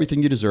get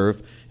everything you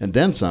deserve, and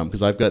then some,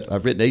 because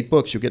I've written 8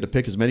 books. You'll get to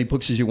pick as many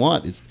books as you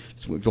want, as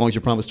long as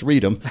you promise to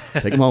read them.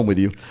 Take them home with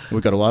you. And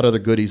we've got a lot of other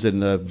goodies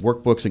in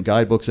workbooks and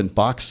guidebooks and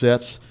box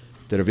sets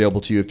that are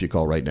available to you if you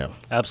call right now.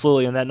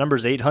 Absolutely, and that number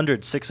is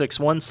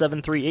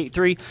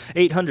 800-661-7383,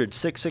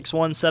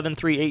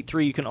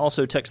 800-661-7383. You can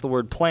also text the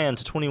word PLAN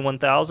to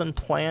 21,000,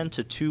 PLAN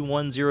to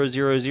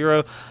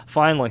 21000.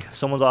 Finally,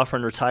 someone's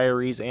offering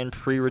retirees and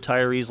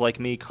pre-retirees like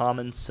me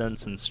common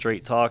sense and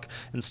straight talk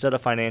instead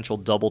of financial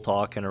double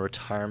talk and a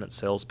retirement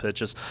sales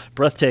pitch. It's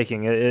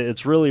breathtaking.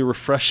 It's really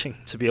refreshing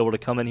to be able to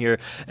come in here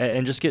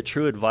and just get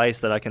true advice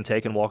that I can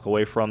take and walk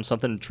away from,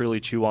 something to truly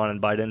chew on and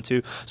bite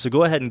into. So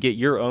go ahead and get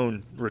your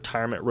own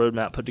retirement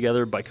roadmap put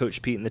together by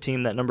Coach Pete and the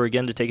team. That number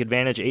again to take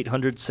advantage,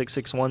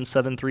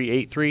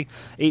 800-661-7383,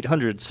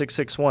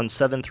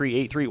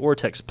 800-661-7383, or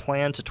text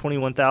PLAN to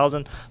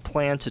 21,000,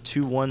 PLAN to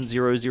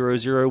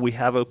 21000. We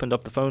have opened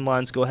up the phone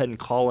lines. Go ahead and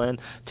call in,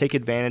 take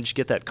advantage,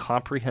 get that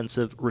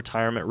comprehensive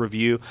retirement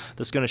review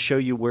that's going to show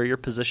you where you're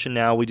positioned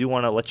now. We do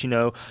want to let you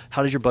know,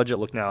 how does your budget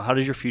look now? How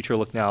does your future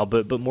look now?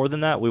 But more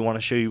than that, we want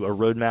to show you a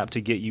roadmap to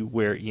get you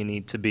where you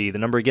need to be. The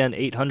number again,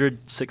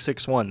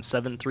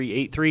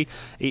 800-661-7383,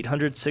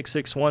 800-661-7383.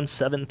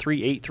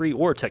 661-7383,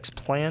 or text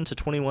PLAN to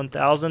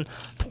 21,000,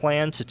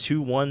 PLAN to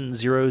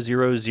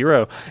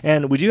 21000.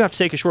 And we do have to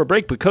take a short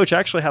break, but Coach, I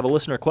actually have a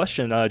listener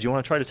question. Do you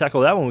want to try to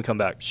tackle that when we come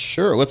back?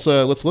 Sure. Let's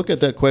look at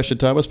that question,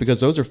 Thomas, because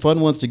those are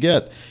fun ones to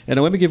get. And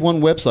let me give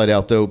one website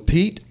out, though,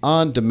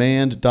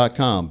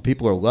 PeteOnDemand.com.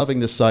 People are loving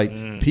this site,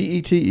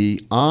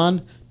 PETE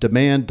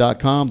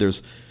ondemand.com.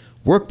 There's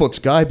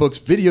workbooks, guidebooks,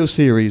 video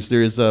series.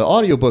 There's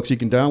audiobooks you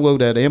can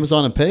download at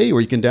Amazon and pay,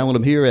 or you can download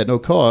them here at no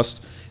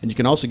cost. And you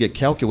can also get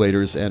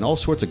calculators and all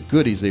sorts of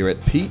goodies there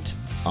at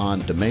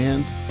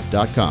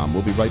PeteOnDemand.com.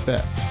 We'll be right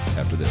back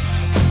after this.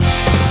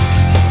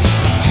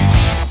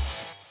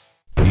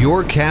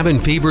 Your cabin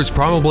fever's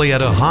probably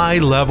at a high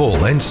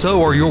level, and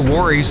so are your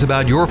worries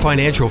about your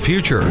financial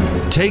future.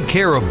 Take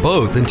care of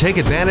both and take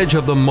advantage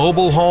of the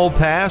Mobile Hall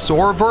Pass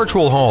or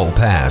Virtual Hall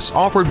Pass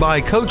offered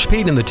by Coach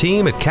Pete and the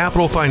team at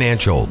Capital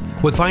Financial.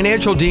 With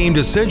financial deemed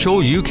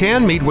essential, you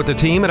can meet with the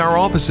team in our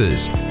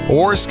offices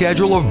or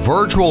schedule a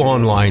virtual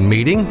online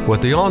meeting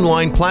with the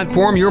online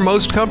platform you're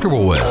most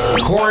comfortable with.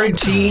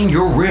 Quarantine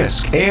your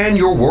risk and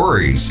your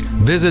worries.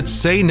 Visit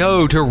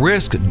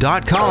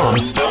SayNoToRisk.com.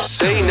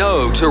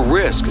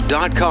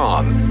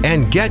 SayNoToRisk.com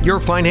and get your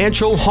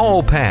financial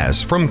hall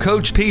pass from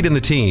Coach Pete and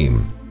the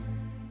team.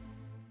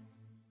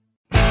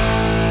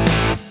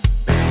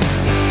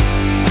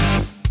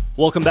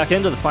 Welcome back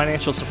into the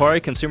Financial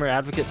Safari. Consumer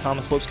advocate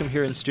Thomas Lipscomb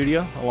here in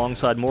studio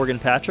alongside Morgan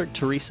Patrick,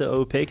 Teresa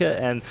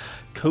Opeka, and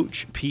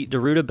Coach Pete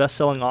D'Arruda,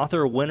 best-selling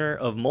author, winner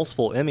of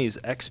multiple Emmys,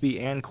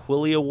 XB, and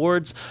Quilly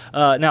Awards.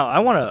 Now, I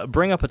want to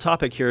bring up a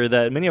topic here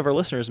that many of our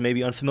listeners may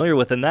be unfamiliar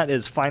with, and that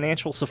is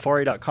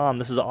FinancialSafari.com.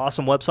 This is an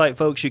awesome website,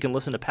 folks. You can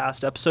listen to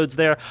past episodes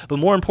there. But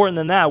more important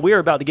than that, we are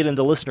about to get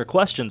into listener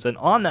questions. And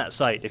on that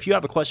site, if you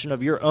have a question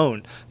of your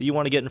own that you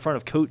want to get in front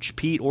of Coach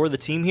Pete or the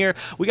team here,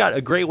 we got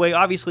a great way.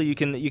 Obviously, you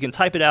can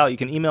type it out. You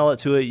can email it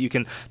to it. You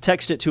can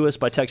text it to us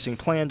by texting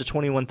PLAN to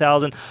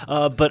 21,000.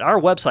 But our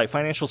website,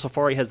 Financial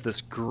Safari, has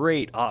this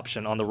great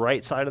option on the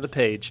right side of the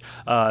page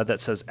that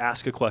says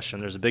Ask a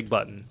Question. There's a big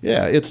button.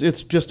 Yeah,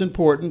 it's just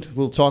important.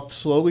 We'll talk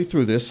slowly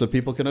through this so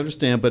people can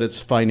understand, but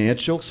it's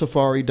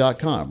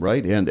FinancialSafari.com,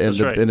 right? And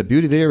the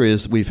beauty there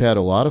is we've had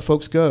a lot of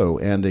folks go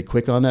and they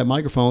click on that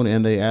microphone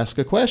and they ask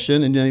a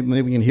question, and then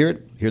we can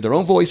hear their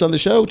own voice on the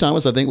show.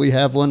 Thomas, I think we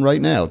have one right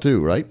now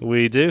too, right?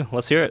 We do.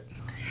 Let's hear it.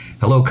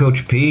 Hello,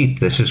 Coach Pete.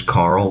 This is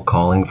Carl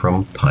calling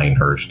from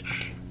Pinehurst.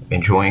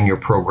 Enjoying your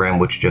program,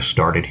 which just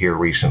started here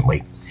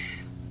recently.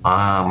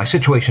 My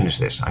situation is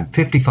this. I'm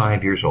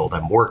 55 years old.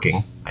 I'm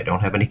working. I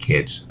don't have any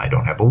kids. I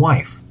don't have a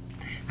wife.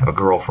 I have a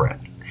girlfriend.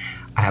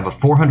 I have a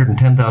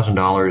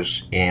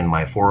 $410,000 in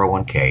my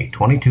 401k,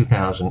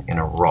 $22,000 in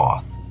a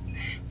Roth.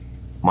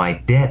 My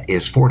debt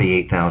is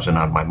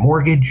 $48,000 on my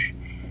mortgage.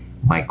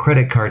 My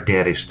credit card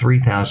debt is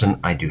 $3,000.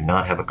 I do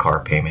not have a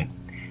car payment.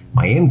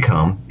 My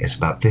income is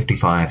about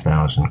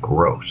 $55,000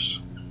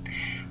 gross.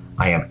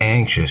 I am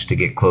anxious to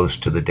get close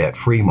to the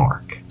debt-free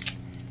mark.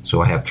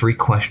 So I have 3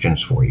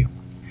 questions for you.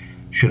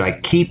 Should I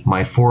keep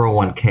my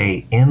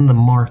 401k in the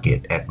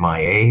market at my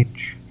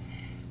age?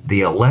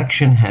 The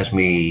election has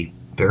me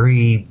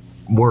very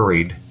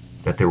worried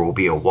that there will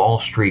be a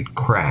Wall Street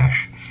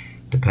crash,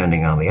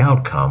 depending on the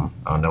outcome,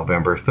 on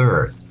November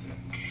 3rd.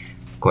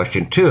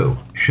 Question 2,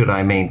 should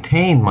I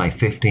maintain my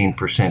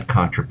 15%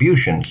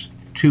 contributions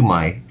to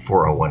my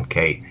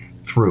 401k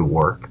through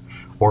work,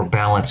 or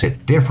balance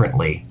it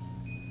differently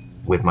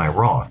with my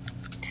Roth?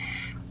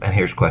 And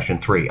here's question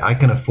 3. I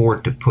can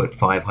afford to put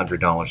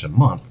 $500 a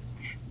month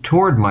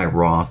toward my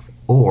Roth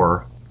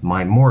or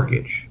my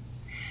mortgage.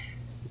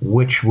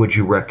 Which would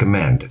you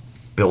recommend?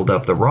 Build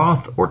up the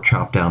Roth or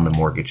chop down the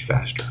mortgage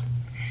faster?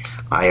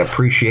 I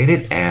appreciate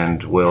it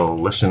and will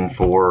listen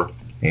for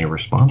a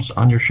response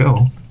on your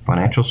show,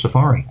 Financial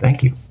Safari.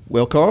 Thank you.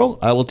 Well, Carl,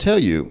 I will tell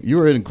you,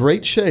 you're in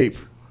great shape.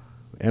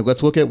 And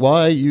let's look at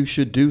why you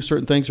should do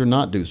certain things or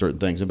not do certain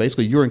things. And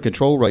basically, you're in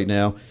control right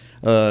now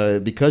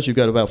because you've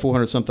got about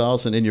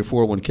 $400,000 in your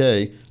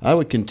 401k. I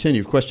would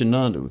continue. Question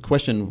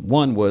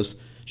 1 was,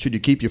 should you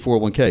keep your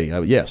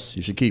 401k? Yes,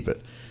 you should keep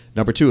it.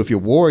 Number 2, if you're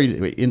worried,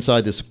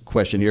 inside this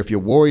question here, if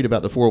you're worried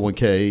about the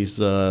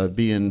 401ks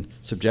being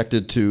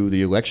subjected to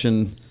the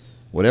election,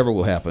 whatever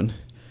will happen,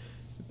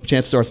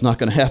 chances are it's not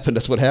going to happen.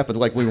 That's what happens.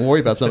 Like we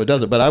worry about something, it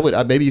doesn't.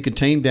 But maybe you can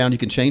tame down. You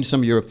can change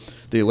some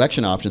of the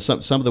election options.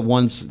 Some of the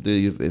ones,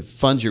 the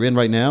funds you're in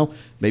right now,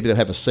 maybe they'll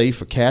have a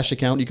safe cash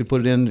account. You could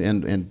put it in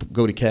and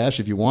go to cash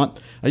if you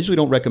want. I usually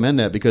don't recommend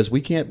that because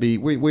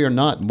we are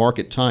not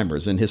market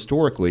timers. And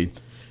historically,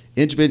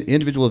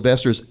 individual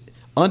investors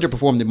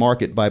underperform the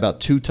market by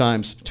about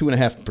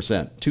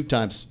 2.5%, 2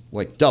 times,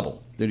 like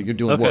double. You're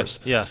doing worse.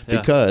 Yeah.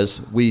 Because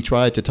we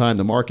try to time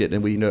the market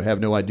and we have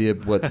no idea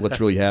what's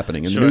really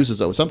happening. And the news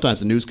is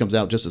sometimes the news comes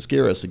out just to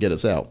scare us to get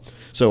us out.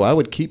 So I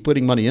would keep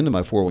putting money into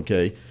my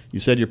 401k. You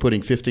said you're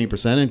putting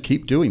 15% in.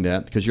 Keep doing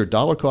that because you're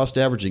dollar cost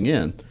averaging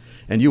in,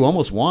 and you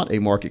almost want a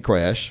market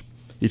crash.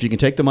 If you can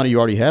take the money you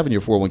already have in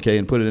your 401k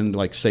and put it in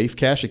like safe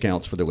cash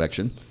accounts for the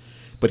election,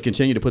 but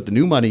continue to put the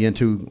new money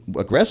into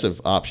aggressive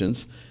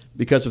options,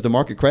 because if the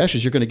market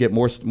crashes, you're going to get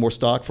more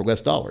stock for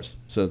less dollars.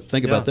 So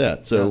think about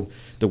that. So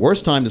the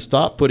worst time to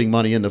stop putting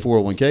money in the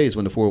 401k is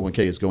when the 401k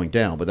is going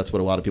down. But that's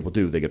what a lot of people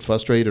do. They get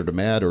frustrated or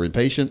mad or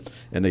impatient,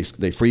 and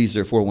they freeze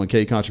their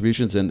 401k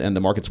contributions, and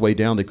the market's way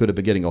down. They could have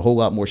been getting a whole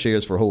lot more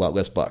shares for a whole lot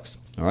less bucks.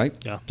 All right?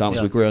 Yeah.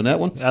 Thomas, we clear on that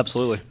one?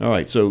 Absolutely. All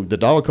right. So the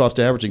dollar cost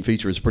averaging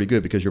feature is pretty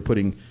good because you're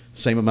putting the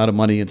same amount of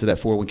money into that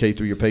 401k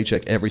through your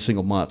paycheck every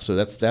single month. So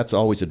that's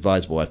always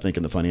advisable, I think,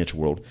 in the financial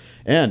world.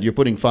 And you're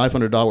putting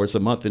 $500 a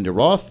month into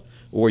Roth,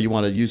 or you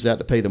want to use that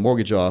to pay the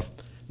mortgage off.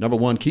 Number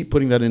one, keep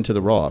putting that into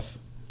the Roth.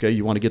 Okay,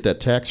 you want to get that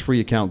tax-free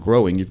account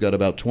growing. You've got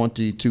about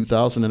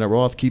 $22,000 in a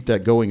Roth. Keep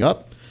that going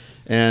up.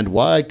 And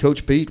why,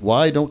 Coach Pete,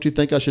 why don't you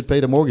think I should pay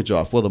the mortgage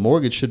off? Well, the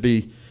mortgage should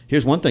be,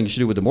 here's one thing you should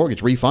do with the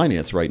mortgage,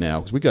 refinance right now,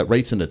 because we've got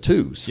rates in the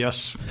 2s.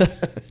 Yes.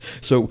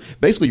 So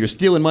basically you're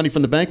stealing money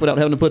from the bank without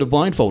having to put a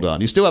blindfold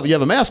on. You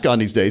have a mask on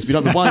these days, but you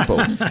don't have a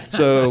blindfold.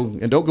 So,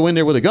 and don't go in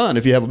there with a gun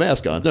if you have a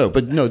mask on. No,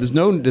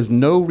 there's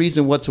no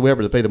reason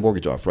whatsoever to pay the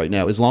mortgage off right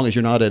now, as long as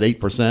you're not at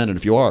 8%, and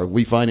if you are,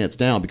 we finance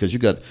down because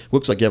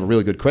looks like you have a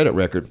really good credit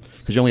record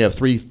because you only have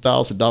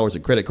 $3,000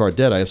 in credit card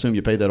debt. I assume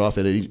you pay that off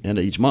at the end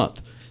of each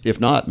month. If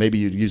not, maybe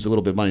you'd use a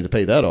little bit of money to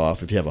pay that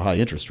off if you have a high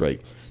interest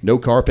rate. No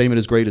car payment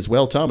is great as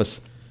well.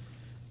 Thomas,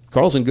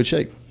 Carl's in good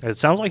shape. It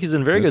sounds like he's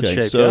in very good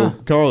shape. So,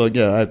 Carl,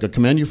 I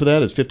commend you for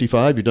that. At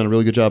 55, you've done a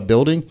really good job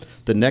building.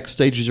 The next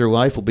stages of your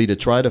life will be to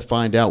try to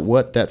find out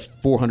what that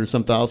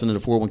 400-some thousand in a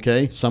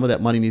 401k, some of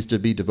that money needs to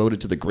be devoted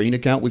to the green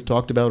account we've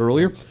talked about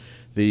earlier,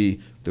 the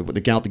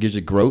account that gives you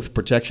growth,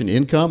 protection,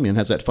 income, and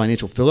has that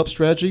financial fill-up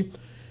strategy.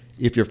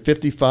 If you're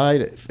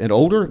 55 and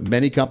older,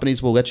 many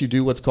companies will let you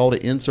do what's called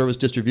an in-service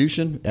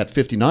distribution at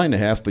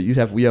 59.5,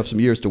 but we have some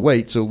years to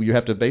wait. So you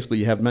have to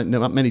you have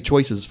not many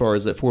choices as far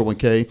as that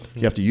 401k.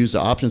 You have to use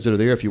the options that are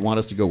there. If you want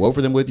us to go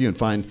over them with you and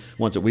find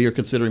ones that we are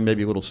considering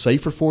maybe a little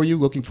safer for you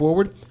looking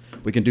forward,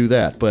 we can do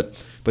that. But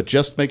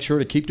just make sure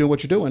to keep doing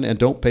what you're doing and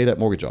don't pay that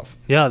mortgage off.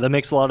 Yeah, that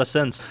makes a lot of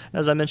sense.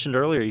 As I mentioned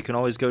earlier, you can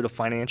always go to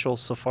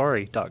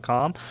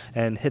financialsafari.com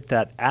and hit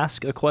that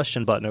Ask a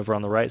Question button over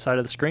on the right side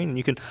of the screen, and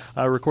you can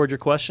record your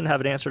question,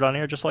 have it answered on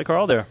air just like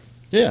Carl there.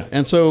 Yeah,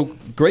 and so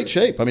great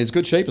shape. I mean, it's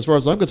good shape as far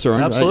as I'm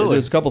concerned. Absolutely.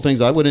 There's a couple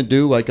things I wouldn't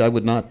do. Like I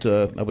would not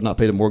pay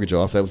the mortgage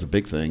off. That was a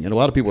big thing, and a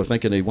lot of people are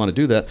thinking they want to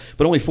do that.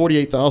 But only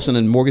 $48,000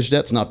 in mortgage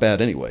debt's not bad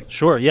anyway.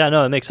 Sure. Yeah.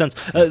 No, that makes sense.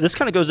 This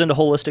kind of goes into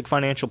holistic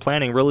financial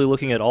planning, really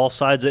looking at all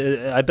sides.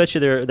 I bet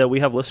you that we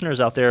have listeners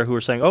out there who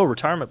are saying, "Oh,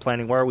 retirement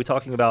planning. Why are we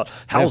talking about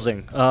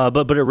housing?" Yeah.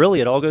 But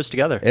it all goes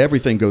together.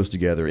 Everything goes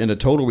together. In a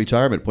total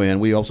retirement plan,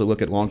 we also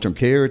look at long-term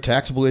care,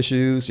 taxable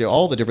issues,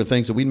 all the different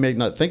things that we may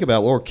not think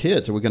about. Or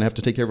kids. Are we going to have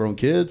to take care of our own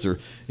kids, or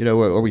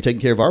are we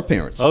taking care of our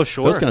parents? Oh,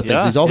 sure. Those kind of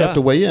things. These all have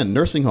to weigh in.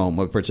 Nursing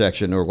home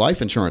protection or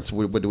life insurance.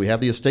 Do we have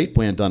the estate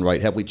plan done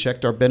right? Have we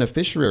checked our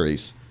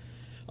beneficiaries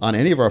on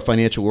any of our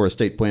financial or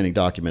estate planning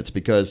documents?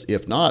 Because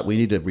if not, we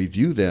need to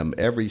review them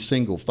every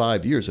single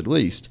 5 years at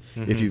least.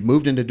 Mm-hmm. If you've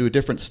moved into a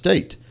different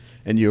state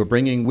and you're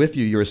bringing with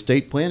you your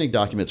estate planning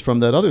documents from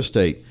that other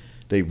state,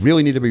 they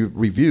really need to be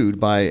reviewed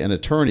by an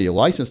attorney, a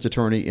licensed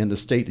attorney in the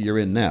state that you're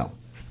in now.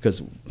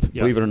 Because,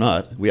 believe it or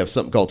not, we have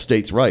something called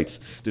states'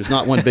 rights. There's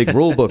not one big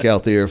rule book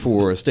out there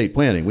for estate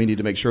planning. We need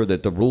to make sure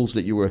that the rules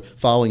that you were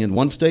following in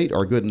one state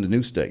are good in the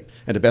new state.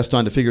 And the best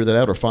time to figure that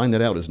out or find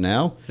that out is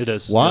now. It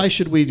is. Why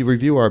should we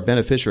review our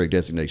beneficiary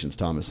designations,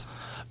 Thomas?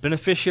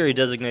 Beneficiary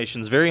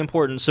designations, very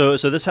important. So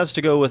this has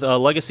to go with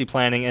legacy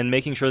planning and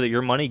making sure that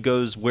your money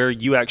goes where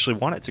you actually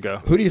want it to go.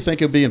 Who do you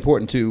think would be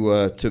important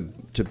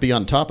to be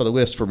on top of the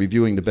list for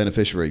reviewing the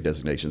beneficiary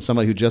designation?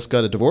 Somebody who just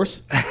got a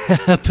divorce?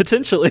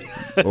 Potentially.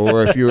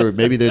 Or if you're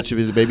maybe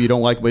you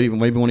don't like, maybe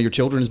one of your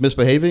children is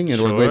misbehaving,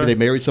 or maybe they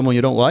married someone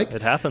you don't like.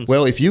 It happens.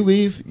 Well, if you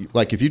leave,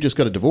 like if you just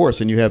got a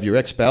divorce and you have your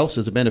ex-spouse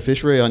as a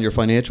beneficiary on your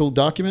financial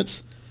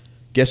documents,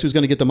 guess who's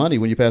going to get the money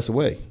when you pass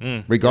away?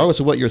 Regardless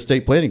of what your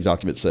estate planning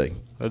documents say.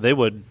 They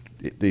would.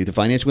 The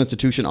financial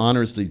institution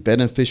honors the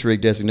beneficiary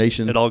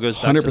designation. It all goes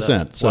back 100%. to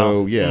that.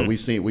 So wow.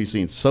 We've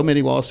seen so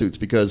many lawsuits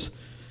because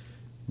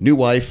new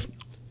wife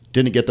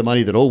didn't get the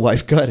money that old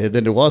wife got, and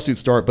then the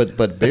lawsuits start. But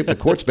the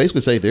courts basically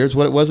say there's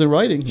what it was in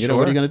writing. What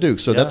are you going to do?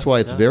 So that's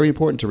why it's very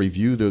important to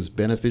review those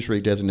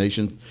beneficiary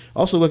designations.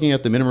 Also looking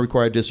at the minimum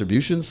required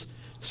distributions.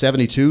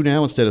 72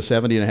 now instead of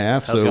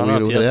 70.5.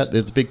 So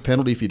it's a big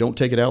penalty if you don't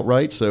take it out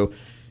right. So,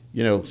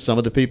 some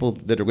of the people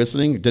that are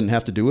listening didn't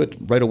have to do it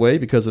right away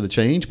because of the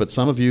change, but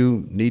some of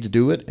you need to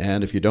do it,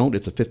 and if you don't,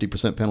 it's a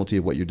 50% penalty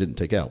of what you didn't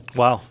take out.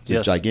 Wow. It's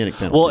a gigantic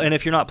penalty. Well, and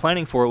if you're not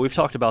planning for it, we've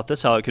talked about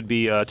this, how it could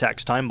be a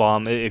tax time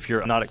bomb if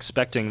you're not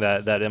expecting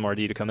that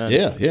MRD to come in.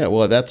 Yeah,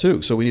 well, that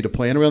too. So we need to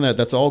plan around that.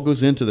 That's all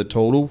goes into the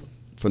total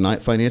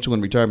financial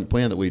and retirement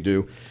plan that we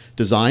do.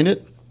 Design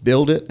it,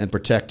 build it, and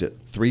protect it.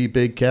 3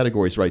 big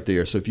categories right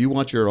there. So if you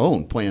want your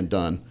own plan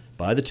done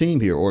by the team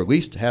here, or at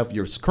least have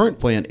your current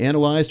plan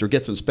analyzed or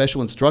get some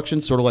special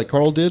instructions, sort of like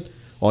Carl did,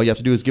 all you have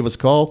to do is give us a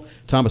call.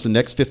 Thomas, the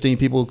next 15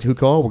 people who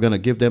call, we're going to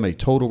give them a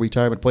total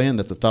retirement plan.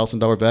 That's a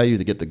 $1,000 value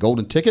to get the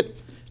golden ticket.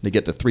 They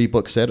get the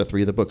 3-book set of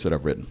 3 of the books that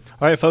I've written.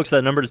 All right, folks,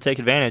 that number to take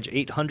advantage,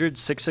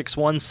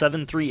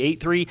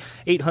 800-661-7383,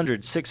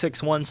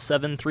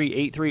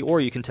 800-661-7383,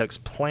 or you can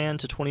text PLAN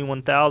to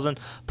 21,000,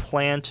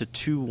 PLAN to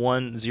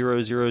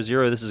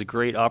 21000. This is a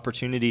great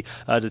opportunity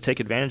to take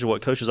advantage of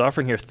what Coach is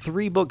offering here.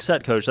 3-book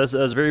set, Coach. That's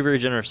very, very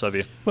generous of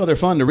you. Well, they're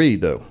fun to read,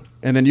 though.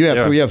 And then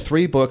we have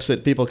 3 books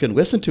that people can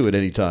listen to at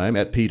any time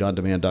at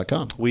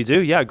PeteOnDemand.com. We do,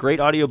 yeah. Great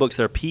audiobooks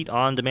there,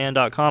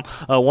 PeteOnDemand.com.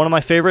 One of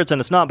my favorites,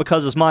 and it's not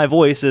because it's my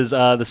voice, is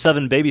The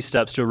 7 Baby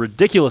Steps to a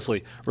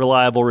Ridiculously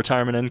Reliable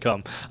Retirement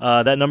Income.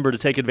 That number to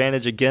take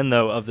advantage, again,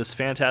 though, of this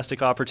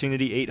fantastic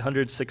opportunity,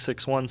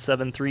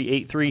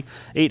 800-661-7383,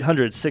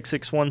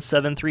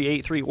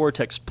 800-661-7383, or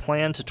text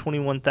PLAN to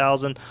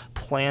 21,000,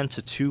 PLAN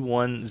to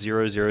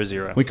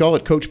 21000. We call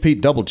it Coach Pete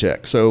Double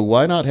Check. So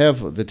why not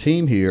have the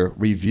team here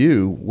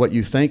review what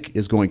you think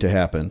is going to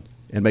happen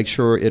and make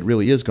sure it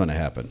really is going to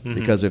happen? Mm-hmm.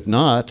 Because if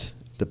not,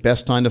 the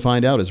best time to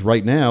find out is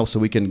right now, so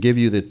we can give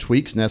you the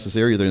tweaks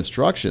necessary or the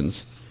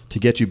instructions to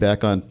get you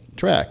back on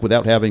track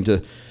without having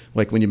to,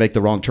 like when you make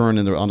the wrong turn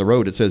on the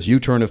road, it says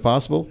U-turn if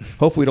possible.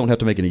 Hopefully we don't have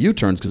to make any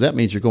U-turns, because that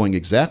means you're going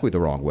exactly the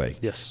wrong way.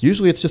 Yes.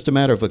 Usually it's just a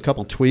matter of a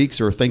couple tweaks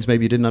or things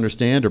maybe you didn't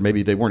understand, or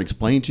maybe they weren't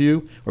explained to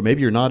you, or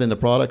maybe you're not in the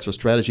products or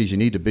strategies you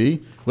need to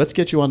be. Let's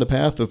get you on the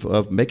path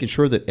of making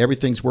sure that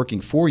everything's working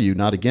for you,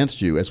 not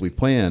against you, as we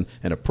plan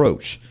and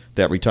approach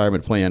that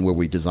retirement plan where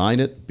we design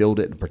it, build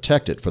it, and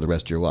protect it for the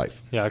rest of your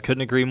life. Yeah, I couldn't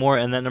agree more.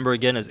 And that number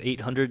again is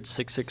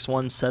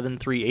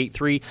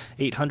 800-661-7383,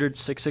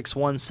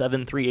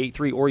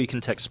 800-661-7383, or you can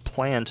text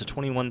PLAN to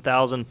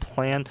 21,000,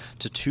 PLAN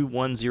to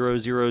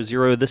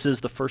 21000. This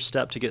is the first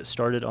step to get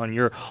started on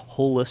your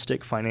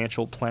holistic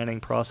financial planning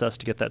process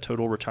to get that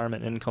total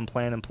retirement income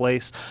plan in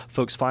place.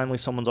 Folks, finally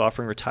someone's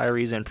offering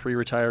retirees and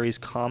pre-retirees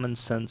common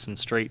sense and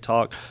straight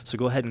talk. So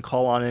go ahead and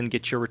call on in,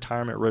 get your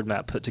retirement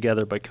roadmap put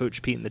together by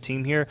Coach Pete and the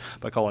team here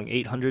by calling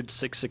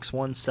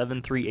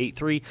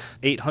 800-661-7383,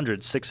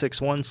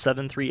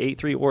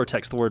 800-661-7383, or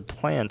text the word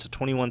PLAN to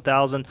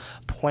 21,000,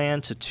 PLAN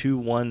to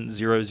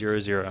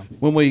 21000.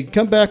 When we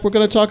come back, we're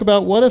going to talk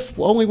about what if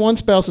only one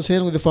spouse is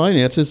handling the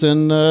finances,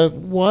 and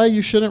why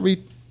you shouldn't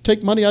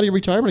take money out of your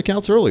retirement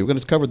accounts early. We're going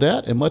to cover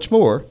that and much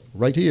more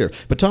right here.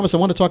 But Thomas, I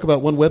want to talk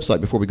about one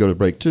website before we go to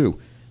break too.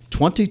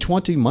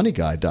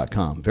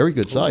 2020moneyguide.com. Very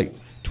good site.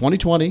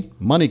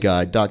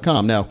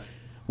 2020moneyguide.com. Now,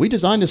 we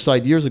designed this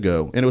site years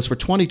ago, and it was for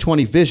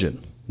 2020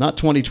 vision, not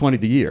 2020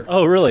 the year.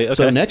 Oh, really? Okay.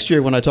 So next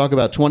year when I talk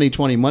about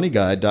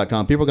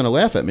 2020moneyguide.com, people are going to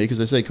laugh at me because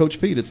they say,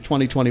 Coach Pete, it's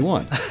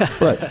 2021.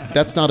 But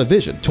that's not a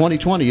vision.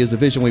 2020 is the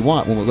vision we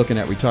want when we're looking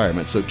at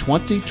retirement. So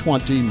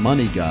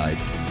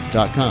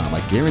 2020moneyguide.com.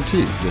 I guarantee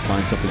you'll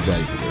find something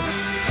valuable there.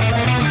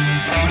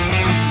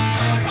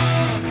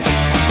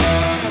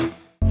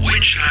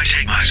 When should I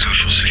take my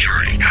Social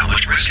Security? How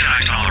much risk can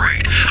I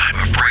tolerate?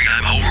 I'm afraid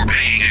I'm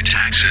overpaying in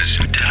taxes.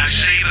 Did I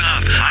save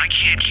enough? I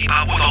can't keep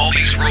up with all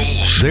these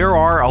rules. There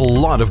are a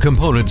lot of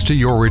components to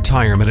your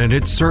retirement, and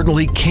it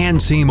certainly can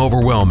seem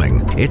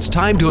overwhelming. It's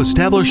time to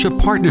establish a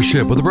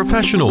partnership with a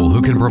professional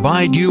who can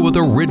provide you with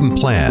a written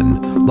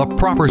plan, the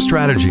proper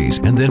strategies,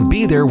 and then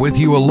be there with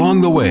you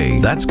along the way.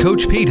 That's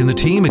Coach Pete and the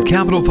team at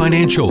Capital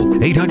Financial.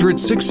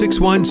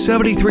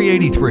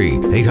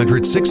 800-661-7383,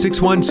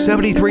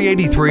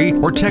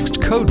 800-661-7383, or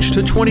text Coach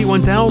to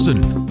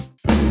 21,000.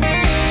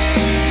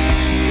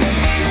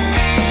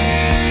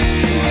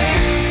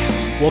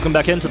 Welcome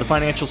back into the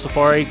Financial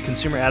Safari.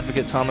 Consumer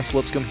advocate Thomas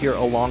Lipscomb here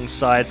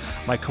alongside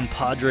my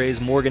compadres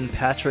Morgan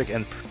Patrick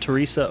and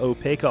Teresa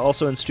Opeka.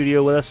 Also in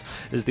studio with us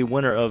is the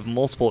winner of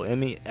multiple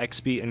Emmy,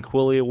 XP, and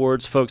Quilly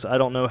Awards. Folks, I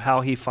don't know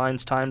how he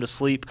finds time to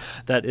sleep.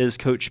 That is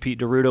Coach Pete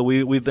D'Arruda.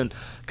 We've been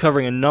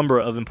covering a number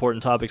of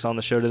important topics on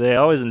the show today. I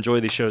always enjoy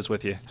these shows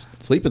with you.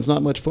 Sleeping's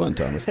not much fun,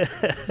 Thomas.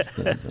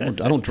 I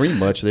don't dream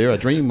much there. I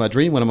dream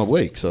when I'm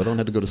awake, so I don't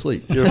have to go to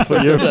sleep. You're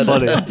funny.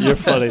 You're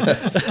funny.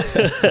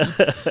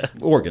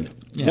 Morgan.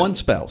 Yeah. One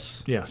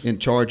spouse in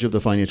charge of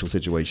the financial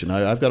situation.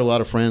 I've got a lot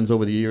of friends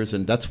over the years,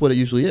 and that's what it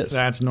usually is.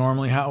 That's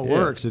normally how it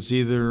works. It's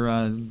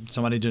either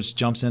somebody just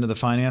jumps into the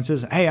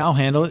finances. Hey, I'll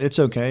handle it. It's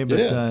okay. But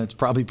it's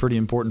probably pretty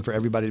important for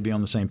everybody to be on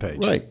the same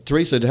page. Right.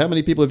 Teresa, how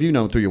many people have you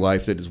known through your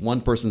life that is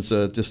one person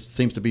just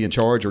seems to be in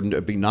charge or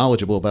be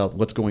knowledgeable about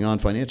what's going on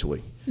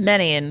financially?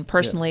 Many, and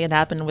personally it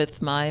happened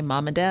with my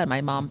mom and dad. My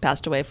mom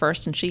passed away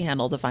first, and she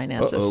handled the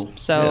finances.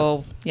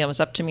 So it was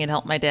up to me to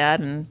help my dad,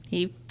 and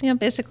he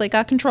basically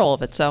got control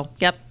of it. So,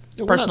 personal story.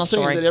 We're not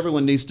saying that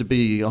everyone needs to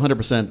be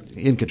 100%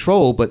 in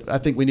control, but I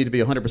think we need to be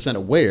 100%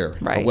 aware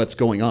of what's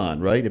going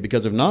on, right?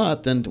 Because if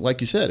not, then like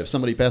you said, if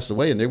somebody passes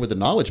away and they're with the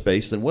knowledge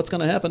base, then what's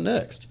going to happen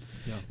next?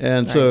 Yeah.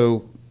 And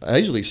so I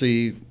usually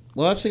see,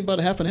 I've seen about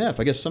a half and half.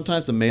 I guess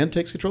sometimes the man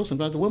takes control,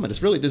 sometimes the woman.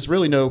 There's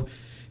really no...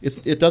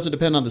 It doesn't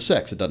depend on the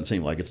sex. It doesn't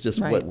seem like it's just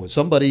what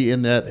somebody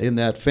in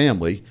that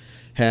family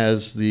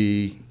has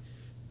the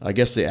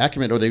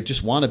acumen, or they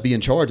just want to be in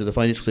charge of the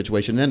financial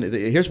situation. And then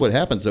here's what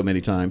happens so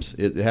many times.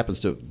 It happens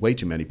to way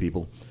too many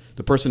people.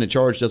 The person in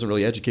charge doesn't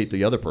really educate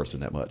the other person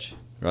that much,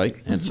 right?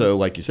 And so,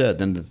 like you said,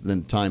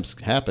 then times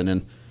happen,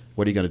 and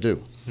what are you going to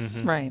do?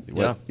 Mm-hmm.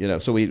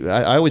 Right. So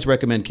I always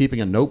recommend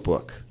keeping a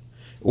notebook.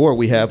 Or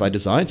I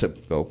designed some,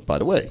 by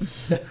the way,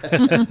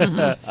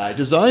 I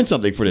designed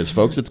something for this,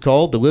 folks. It's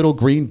called The Little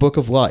Green Book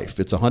of Life.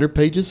 It's 100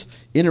 pages,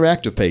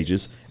 interactive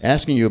pages,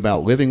 asking you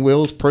about living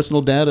wills,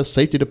 personal data,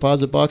 safety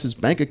deposit boxes,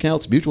 bank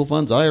accounts, mutual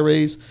funds,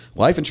 IRAs,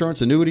 life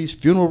insurance, annuities,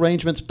 funeral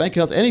arrangements, bank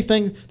accounts,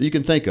 anything that you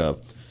can think of.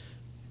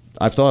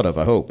 I've thought of,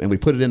 I hope, and we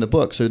put it in the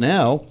book. So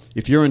now,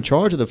 if you're in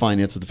charge of the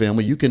finance of the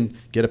family, you can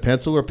get a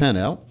pencil or pen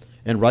out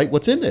and write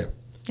what's in there.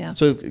 Yeah.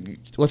 So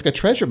it's like a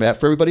treasure map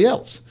for everybody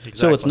else. Exactly.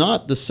 So it's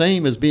not the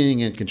same as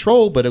being in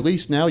control, but at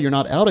least now you're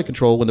not out of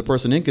control when the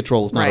person in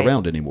control is not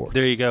around anymore.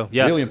 There you go.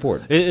 Yeah. Really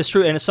important. It's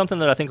true, and it's something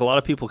that I think a lot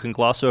of people can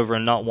gloss over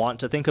and not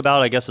want to think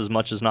about, I guess, as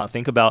much as not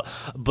think about.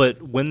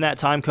 But when that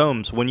time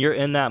comes, when you're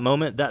in that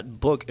moment, that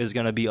book is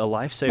going to be a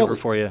lifesaver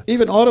for you.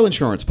 Even auto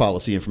insurance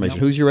policy information,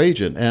 who's your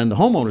agent, and the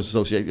homeowners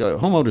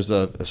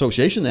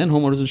association and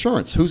homeowners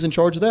insurance. Who's in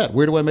charge of that?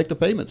 Where do I make the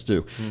payments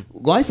to?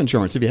 Life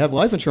insurance. If you have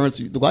life insurance,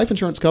 the life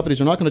insurance companies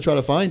are not going to try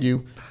to find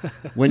you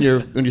when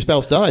your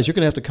spouse dies. You're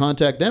going to have to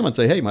contact them and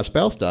say, hey, my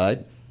spouse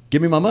died.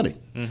 Give me my money.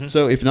 Mm-hmm.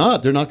 So if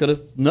not, they're not going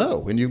to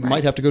know. And you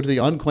might have to go to the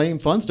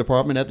unclaimed funds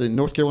department at the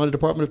North Carolina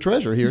Department of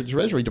Treasury, here at the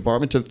Treasury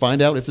Department, to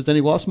find out if there's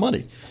any lost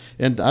money.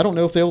 And I don't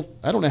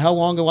know how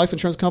long a life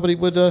insurance company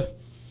would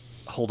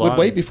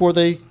wait before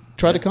they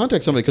try to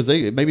contact somebody, because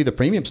maybe the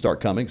premiums stop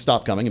coming,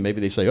 and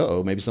maybe they say,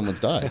 maybe someone's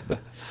died.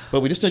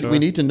 But we just we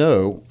need to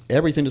know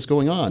everything that's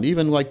going on,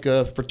 even like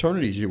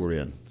fraternities you were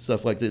in,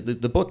 stuff like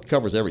the book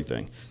covers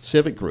everything,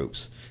 civic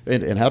groups,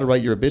 and how to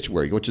write your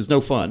obituary, which is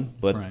no fun,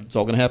 but it's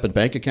all going to happen.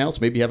 Bank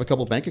accounts, maybe you have a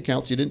couple of bank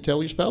accounts you didn't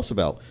tell your spouse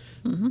about.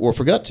 Mm-hmm. Or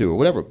forgot to, or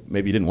whatever.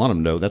 Maybe you didn't want them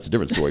to know. That's a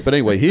different story. But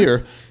anyway,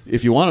 here,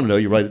 if you want them to know,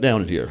 you write it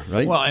down in here,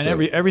 right? Well, and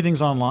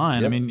everything's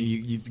online. Yep. I mean,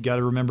 you've got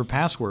to remember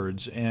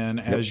passwords. And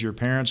as your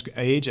parents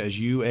age, as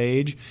you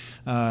age,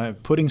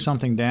 putting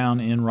something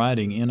down in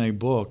writing in a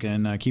book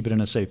and keep it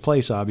in a safe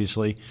place,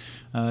 obviously,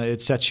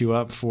 it sets you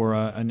up for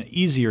an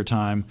easier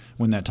time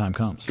when that time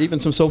comes. Even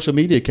some social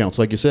media accounts,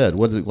 like you said.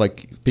 What is it,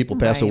 like people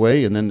pass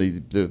away and then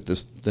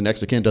the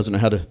next of kin doesn't know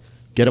how to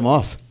get them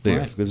off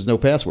there because there's no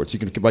passwords. You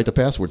can write the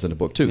passwords in the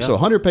book, too. Yeah. So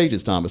 100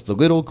 pages, Thomas, The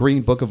Little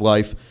Green Book of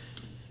Life.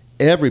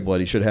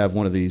 Everybody should have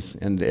one of these,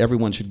 and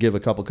everyone should give a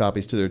couple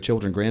copies to their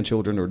children,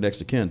 grandchildren, or next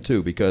of kin,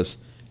 too, because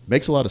it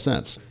makes a lot of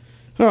sense.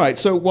 All right,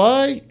 so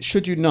why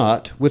should you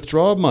not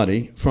withdraw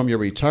money from your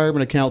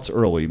retirement accounts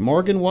early?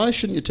 Morgan, why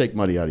shouldn't you take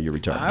money out of your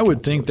retirement I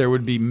would think there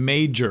would be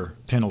major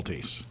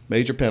penalties.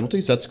 Major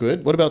penalties? That's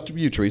good. What about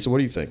you, Teresa? What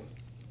do you think?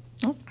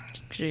 Oh,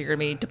 you're going to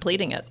be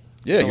depleting it.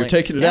 Yeah, you're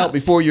taking it out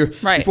before you're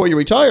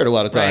retired a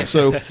lot of times.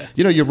 So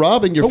you're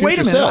robbing your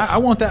future self. Wait a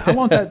minute,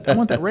 I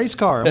want that race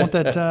car. I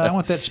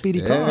want that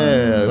speedy car.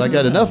 Yeah, I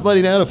got enough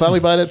money now to finally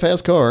buy that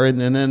fast car and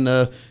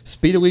then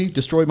speedily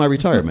destroy my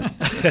retirement.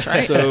 That's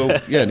right. So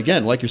and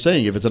again, like you're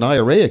saying, if it's an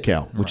IRA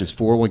account, which is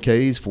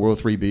 401ks,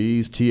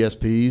 403bs,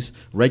 TSPs,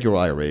 regular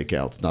IRA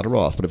accounts, not a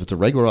Roth, but if it's a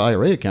regular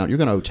IRA account, you're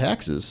going to owe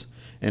taxes.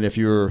 And if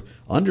you're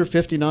under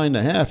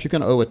 59.5, you're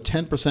going to owe a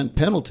 10%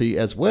 penalty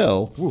as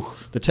well. Ooh.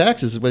 The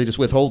taxes, they just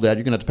withhold that.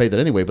 You're going to have to pay that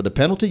anyway. But the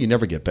penalty, you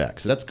never get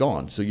back. So that's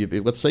gone. So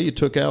let's say you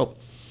took out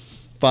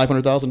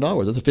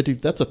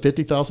 $500,000. That's a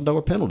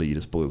 $50,000 penalty you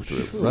just blew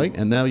through, right?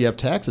 And now you have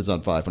taxes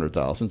on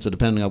 $500,000. So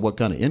depending on what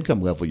kind of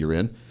income level you're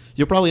in,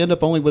 you'll probably end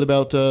up only with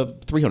about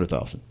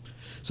 $300,000.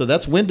 So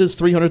that's when does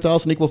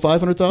 $300,000 equal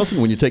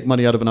 $500,000? When you take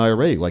money out of an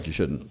IRA like you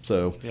shouldn't.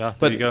 So yeah,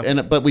 there you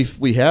go. But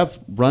we have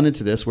run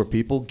into this where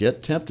people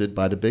get tempted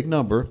by the big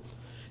number.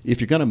 If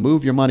you're going to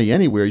move your money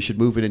anywhere, you should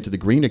move it into the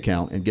green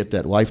account and get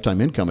that lifetime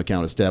income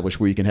account established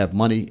where you can have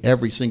money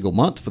every single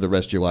month for the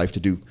rest of your life to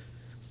do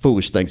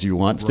foolish things you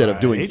want instead of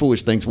doing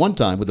foolish things one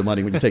time with the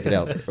money when you take it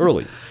out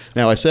early.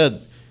 Now, I said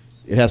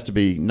it has to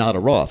be not a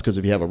Roth, because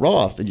if you have a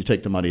Roth and you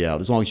take the money out,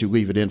 as long as you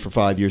leave it in for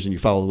 5 years and you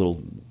follow the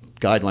little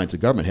guidelines the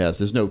government has,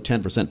 there's no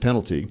 10%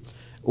 penalty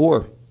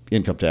or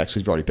income tax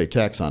because you've already paid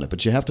tax on it.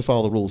 But you have to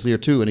follow the rules there,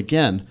 too. And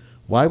again,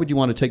 why would you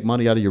want to take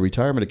money out of your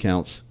retirement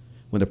accounts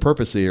when the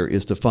purpose here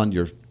is to fund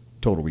your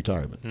total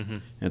retirement? Mm-hmm.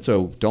 And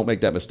so don't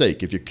make that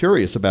mistake. If you're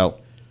curious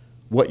about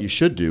what you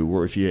should do,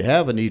 or if you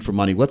have a need for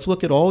money, let's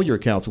look at all your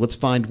accounts. Let's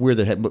find where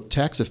they have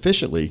tax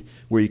efficiently,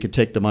 where you can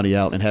take the money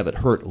out and have it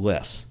hurt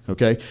less.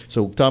 Okay?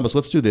 So, Thomas,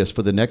 let's do this.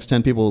 For the next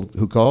 10 people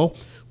who call,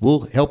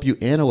 we'll help you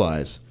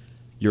analyze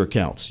your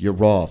accounts, your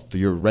Roth,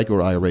 your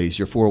regular IRAs,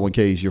 your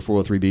 401ks, your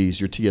 403bs,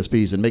 your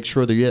TSPs, and make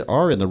sure that you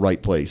are in the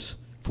right place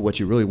for what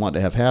you really want to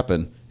have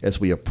happen as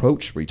we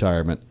approach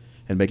retirement,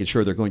 and making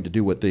sure they're going to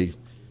do what they've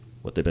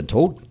been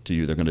told to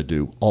you they're going to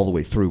do all the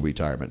way through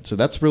retirement. So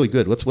that's really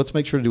good. Let's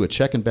make sure to do a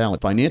check and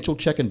balance, financial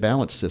check and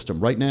balance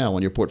system right now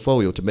on your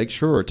portfolio to make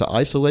sure to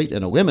isolate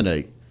and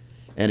eliminate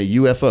any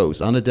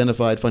UFOs,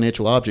 unidentified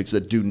financial objects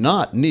that do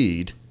not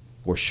need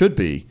or should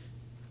be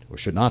or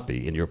should not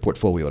be in your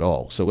portfolio at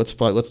all. So let's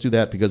do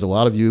that, because a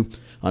lot of you,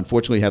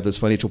 unfortunately, have those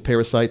financial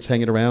parasites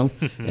hanging around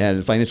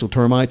and financial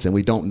termites, and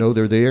we don't know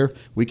they're there.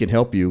 We can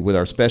help you with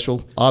our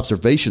special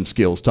observation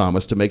skills,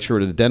 Thomas, to make sure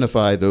to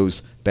identify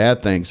those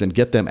bad things and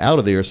get them out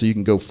of there so you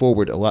can go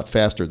forward a lot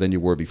faster than you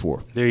were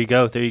before. There you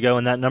go.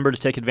 And that number to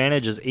take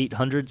advantage is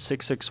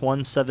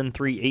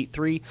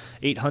 800-661-7383,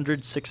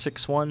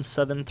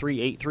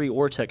 800-661-7383,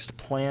 or text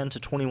PLAN to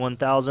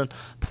 21,000,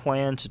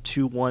 PLAN to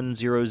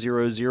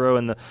 21000.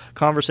 And the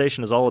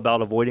conversation is all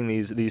about avoiding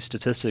these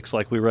statistics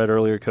like we read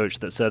earlier, Coach,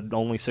 that said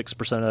only 6%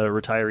 of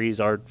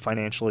retirees are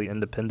financially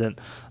independent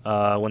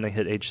when they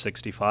hit age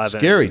 65.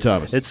 Scary,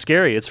 Thomas. It's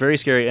scary. It's very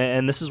scary.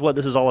 And this is what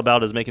this is all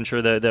about, is making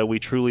sure that we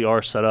truly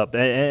are set up.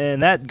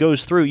 And that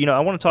goes through, I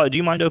want to talk, do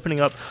you mind opening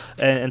up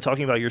and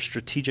talking about your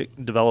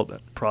strategic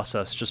development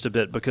process just a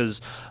bit?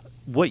 Because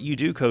what you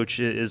do, Coach,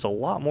 is a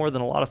lot more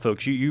than a lot of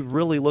folks. You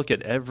really look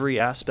at every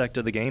aspect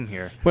of the game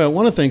here. Well,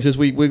 one of the things is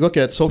we look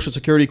at Social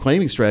Security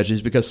claiming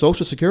strategies, because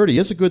Social Security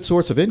is a good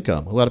source of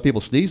income. A lot of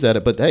people sneeze at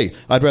it, but hey,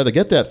 I'd rather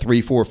get that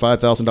 $3,000,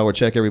 $4,000, $5,000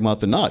 check every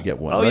month than not get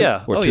one. Oh, right?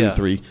 yeah. Or 2,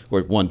 3,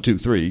 or 1, 2,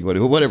 3,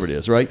 whatever it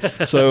is, right?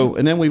 So,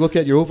 and then we look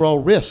at your overall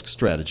risk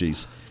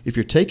strategies. If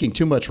you're taking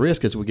too much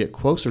risk as we get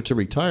closer to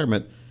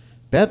retirement,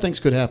 bad things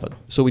could happen.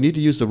 So we need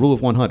to use the rule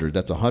of 100.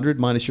 That's 100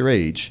 minus your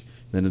age.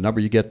 Then the number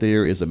you get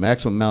there is the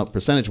maximum amount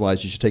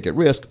percentage-wise you should take at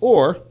risk,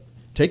 or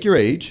take your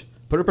age,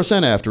 put a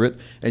percent after it,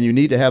 and you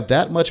need to have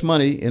that much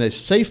money in a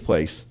safe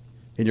place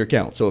in your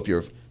account. So if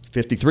you're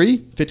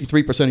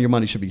 53% of your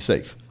money should be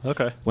safe.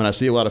 Okay. When I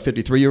see a lot of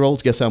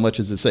 53-year-olds, guess how much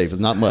is it safe?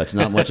 It's not much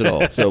at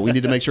all. So we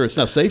need to make sure it's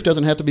now safe.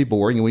 Doesn't have to be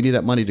boring, and we need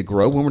that money to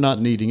grow when we're not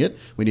needing it.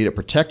 We need it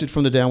protected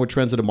from the downward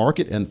trends of the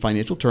market and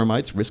financial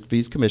termites, risk,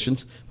 fees,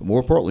 commissions. But more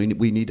importantly,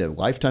 we need a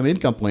lifetime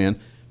income plan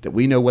that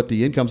we know what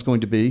the income's going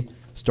to be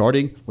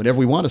starting whenever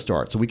we want to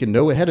start, so we can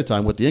know ahead of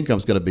time what the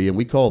income's going to be, and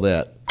we call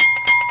that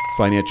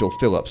financial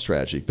fill-up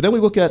strategy. But then we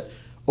look at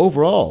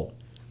overall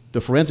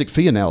the forensic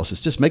fee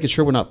analysis, just making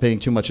sure we're not paying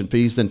too much in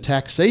fees. Then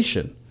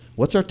taxation.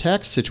 What's our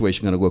tax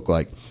situation going to look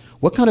like?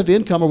 What kind of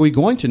income are we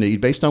going to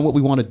need based on what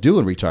we want to do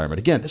in retirement?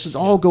 Again, this is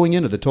all going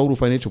into the total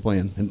financial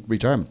plan and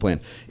retirement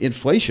plan.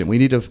 Inflation. We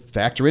need to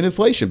factor in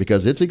inflation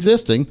because it's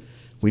existing.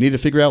 We need to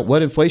figure out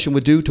what inflation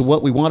would do to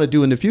what we want to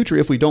do in the future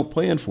if we don't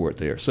plan for it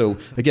there. So,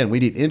 again, we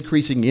need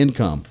increasing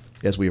income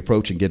as we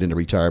approach and get into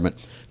retirement.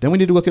 Then we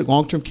need to look at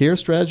long-term care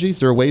strategies.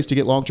 There are ways to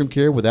get long-term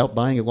care without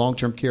buying a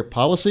long-term care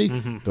policy.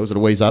 Mm-hmm. Those are the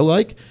ways I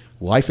like.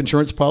 Life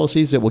insurance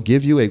policies that will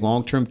give you a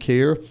long-term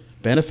care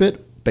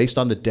benefit based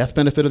on the death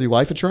benefit of your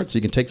life insurance. So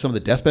you can take some of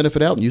the death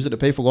benefit out and use it to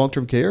pay for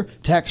long-term care.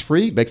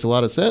 Tax-free, makes a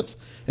lot of sense.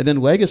 And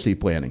then legacy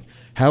planning.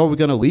 How are we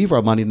going to leave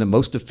our money in the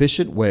most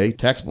efficient way,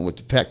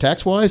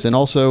 tax-wise and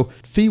also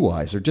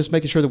fee-wise, or just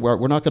making sure that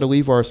we're not going to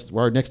leave our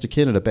next of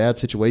kin in a bad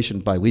situation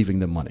by leaving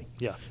them money.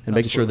 Yeah, and absolutely.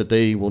 Making sure that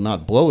they will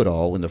not blow it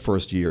all in the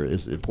first year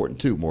is important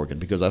too, Morgan,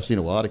 because I've seen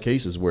a lot of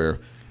cases where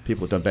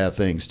people have done bad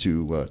things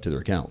to their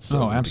accounts.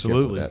 So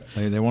absolutely.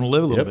 They want to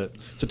live a little bit.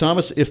 So,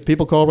 Thomas, if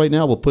people call right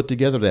now, we'll put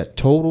together that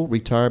total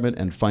retirement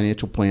and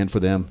financial plan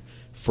for them.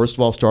 First of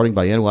all, starting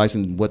by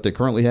analyzing what they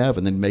currently have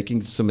and then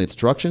making some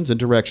instructions and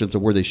directions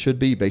of where they should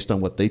be based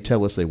on what they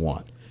tell us they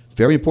want.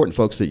 Very important,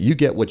 folks, that you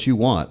get what you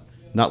want,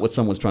 not what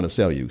someone's trying to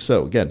sell you.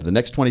 So, again, the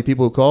next 20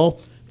 people who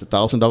call, the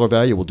 $1,000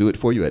 value, we'll do it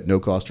for you at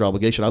no cost or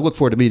obligation. I look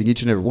forward to meeting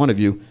each and every one of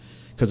you,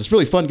 because it's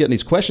really fun getting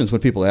these questions when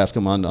people ask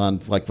them on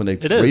like when they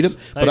read them.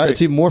 But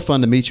it's even more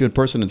fun to meet you in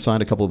person and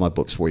sign a couple of my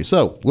books for you.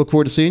 So look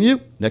forward to seeing you.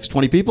 Next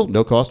 20 people,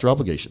 no cost or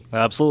obligation.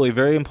 Absolutely.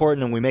 Very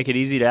important, and we make it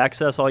easy to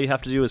access. All you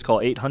have to do is call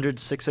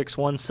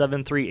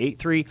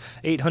 800-661-7383,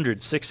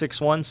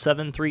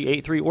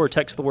 800-661-7383, or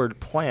text the word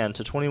PLAN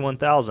to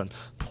 21,000,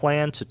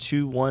 PLAN to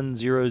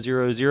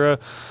 21000.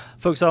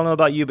 Folks, I don't know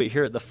about you, but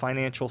here at the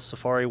Financial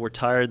Safari, we're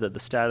tired that the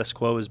status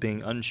quo is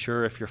being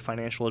unsure if your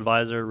financial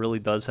advisor really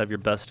does have your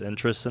best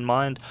interests in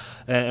mind.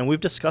 And we've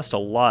discussed a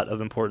lot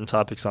of important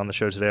topics on the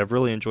show today. I've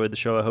really enjoyed the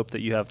show. I hope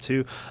that you have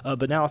too.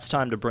 But now it's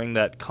time to bring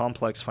that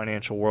complex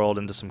financial world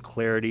into some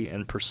clarity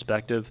and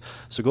perspective.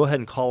 So go ahead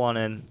and call on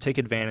in. Take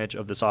advantage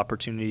of this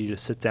opportunity to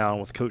sit down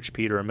with Coach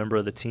Pete or a member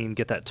of the team,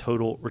 get that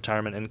total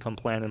retirement income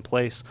plan in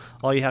place.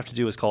 All you have to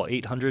do is call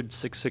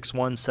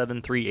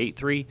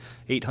 800-661-7383,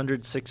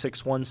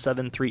 800-661-7383,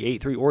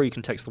 or you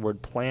can text the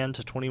word PLAN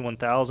to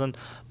 21,000,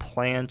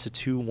 PLAN to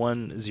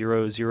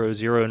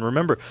 21000. And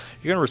remember,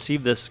 you're going to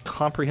receive this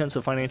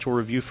comprehensive financial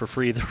review for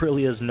free. There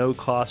really is no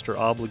cost or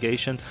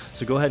obligation.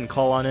 So go ahead and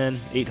call on in,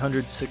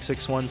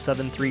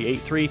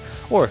 800-661-7383,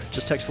 or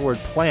just text the word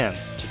PLAN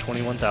to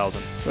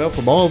 21,000. Well,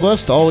 from all of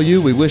us to all of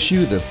you, we wish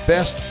you the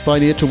best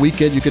financial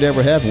weekend you could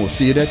ever have, and we'll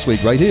see you next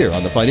week right here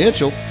on the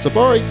Financial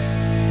Safari.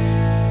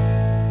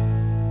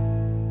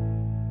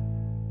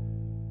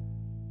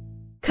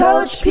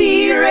 Coach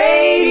P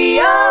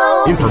Radio.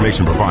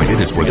 Information provided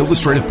is for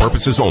illustrative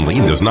purposes only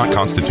and does not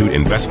constitute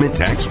investment,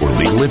 tax, or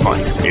legal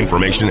advice.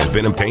 Information has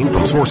been obtained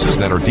from sources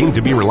that are deemed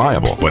to be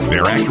reliable, but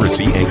their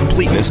accuracy and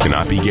completeness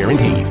cannot be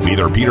guaranteed.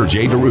 Neither Peter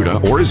J.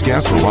 D'Arruda or his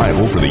guests are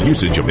liable for the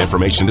usage of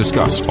information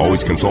discussed.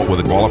 Always consult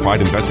with a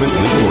qualified investment,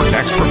 legal, or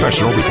tax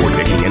professional before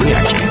taking any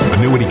action.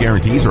 Annuity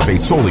guarantees are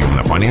based solely on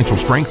the financial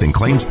strength and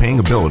claims-paying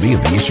ability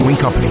of the issuing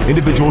company.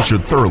 Individuals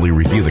should thoroughly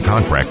review the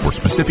contract for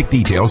specific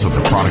details of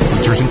the product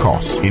features and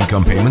costs.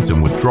 Income payments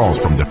and withdrawals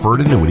from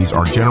deferred annuities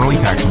are generally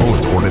taxable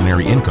as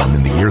ordinary income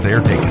in the year they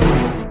are taken.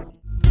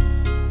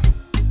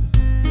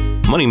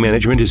 Money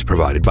management is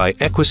provided by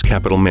Equus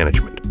Capital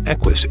Management.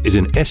 Equus is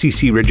an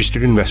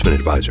SEC-registered investment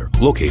advisor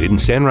located in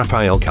San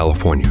Rafael,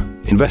 California.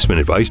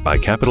 Investment advice by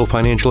Capital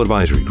Financial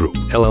Advisory Group,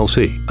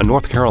 LLC, a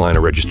North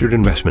Carolina-registered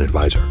investment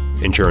advisor.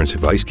 Insurance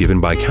advice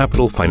given by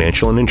Capital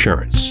Financial and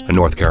Insurance, a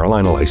North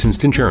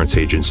Carolina-licensed insurance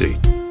agency.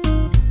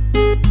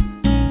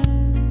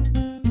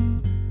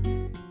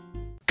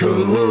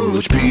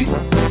 Coach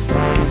Pete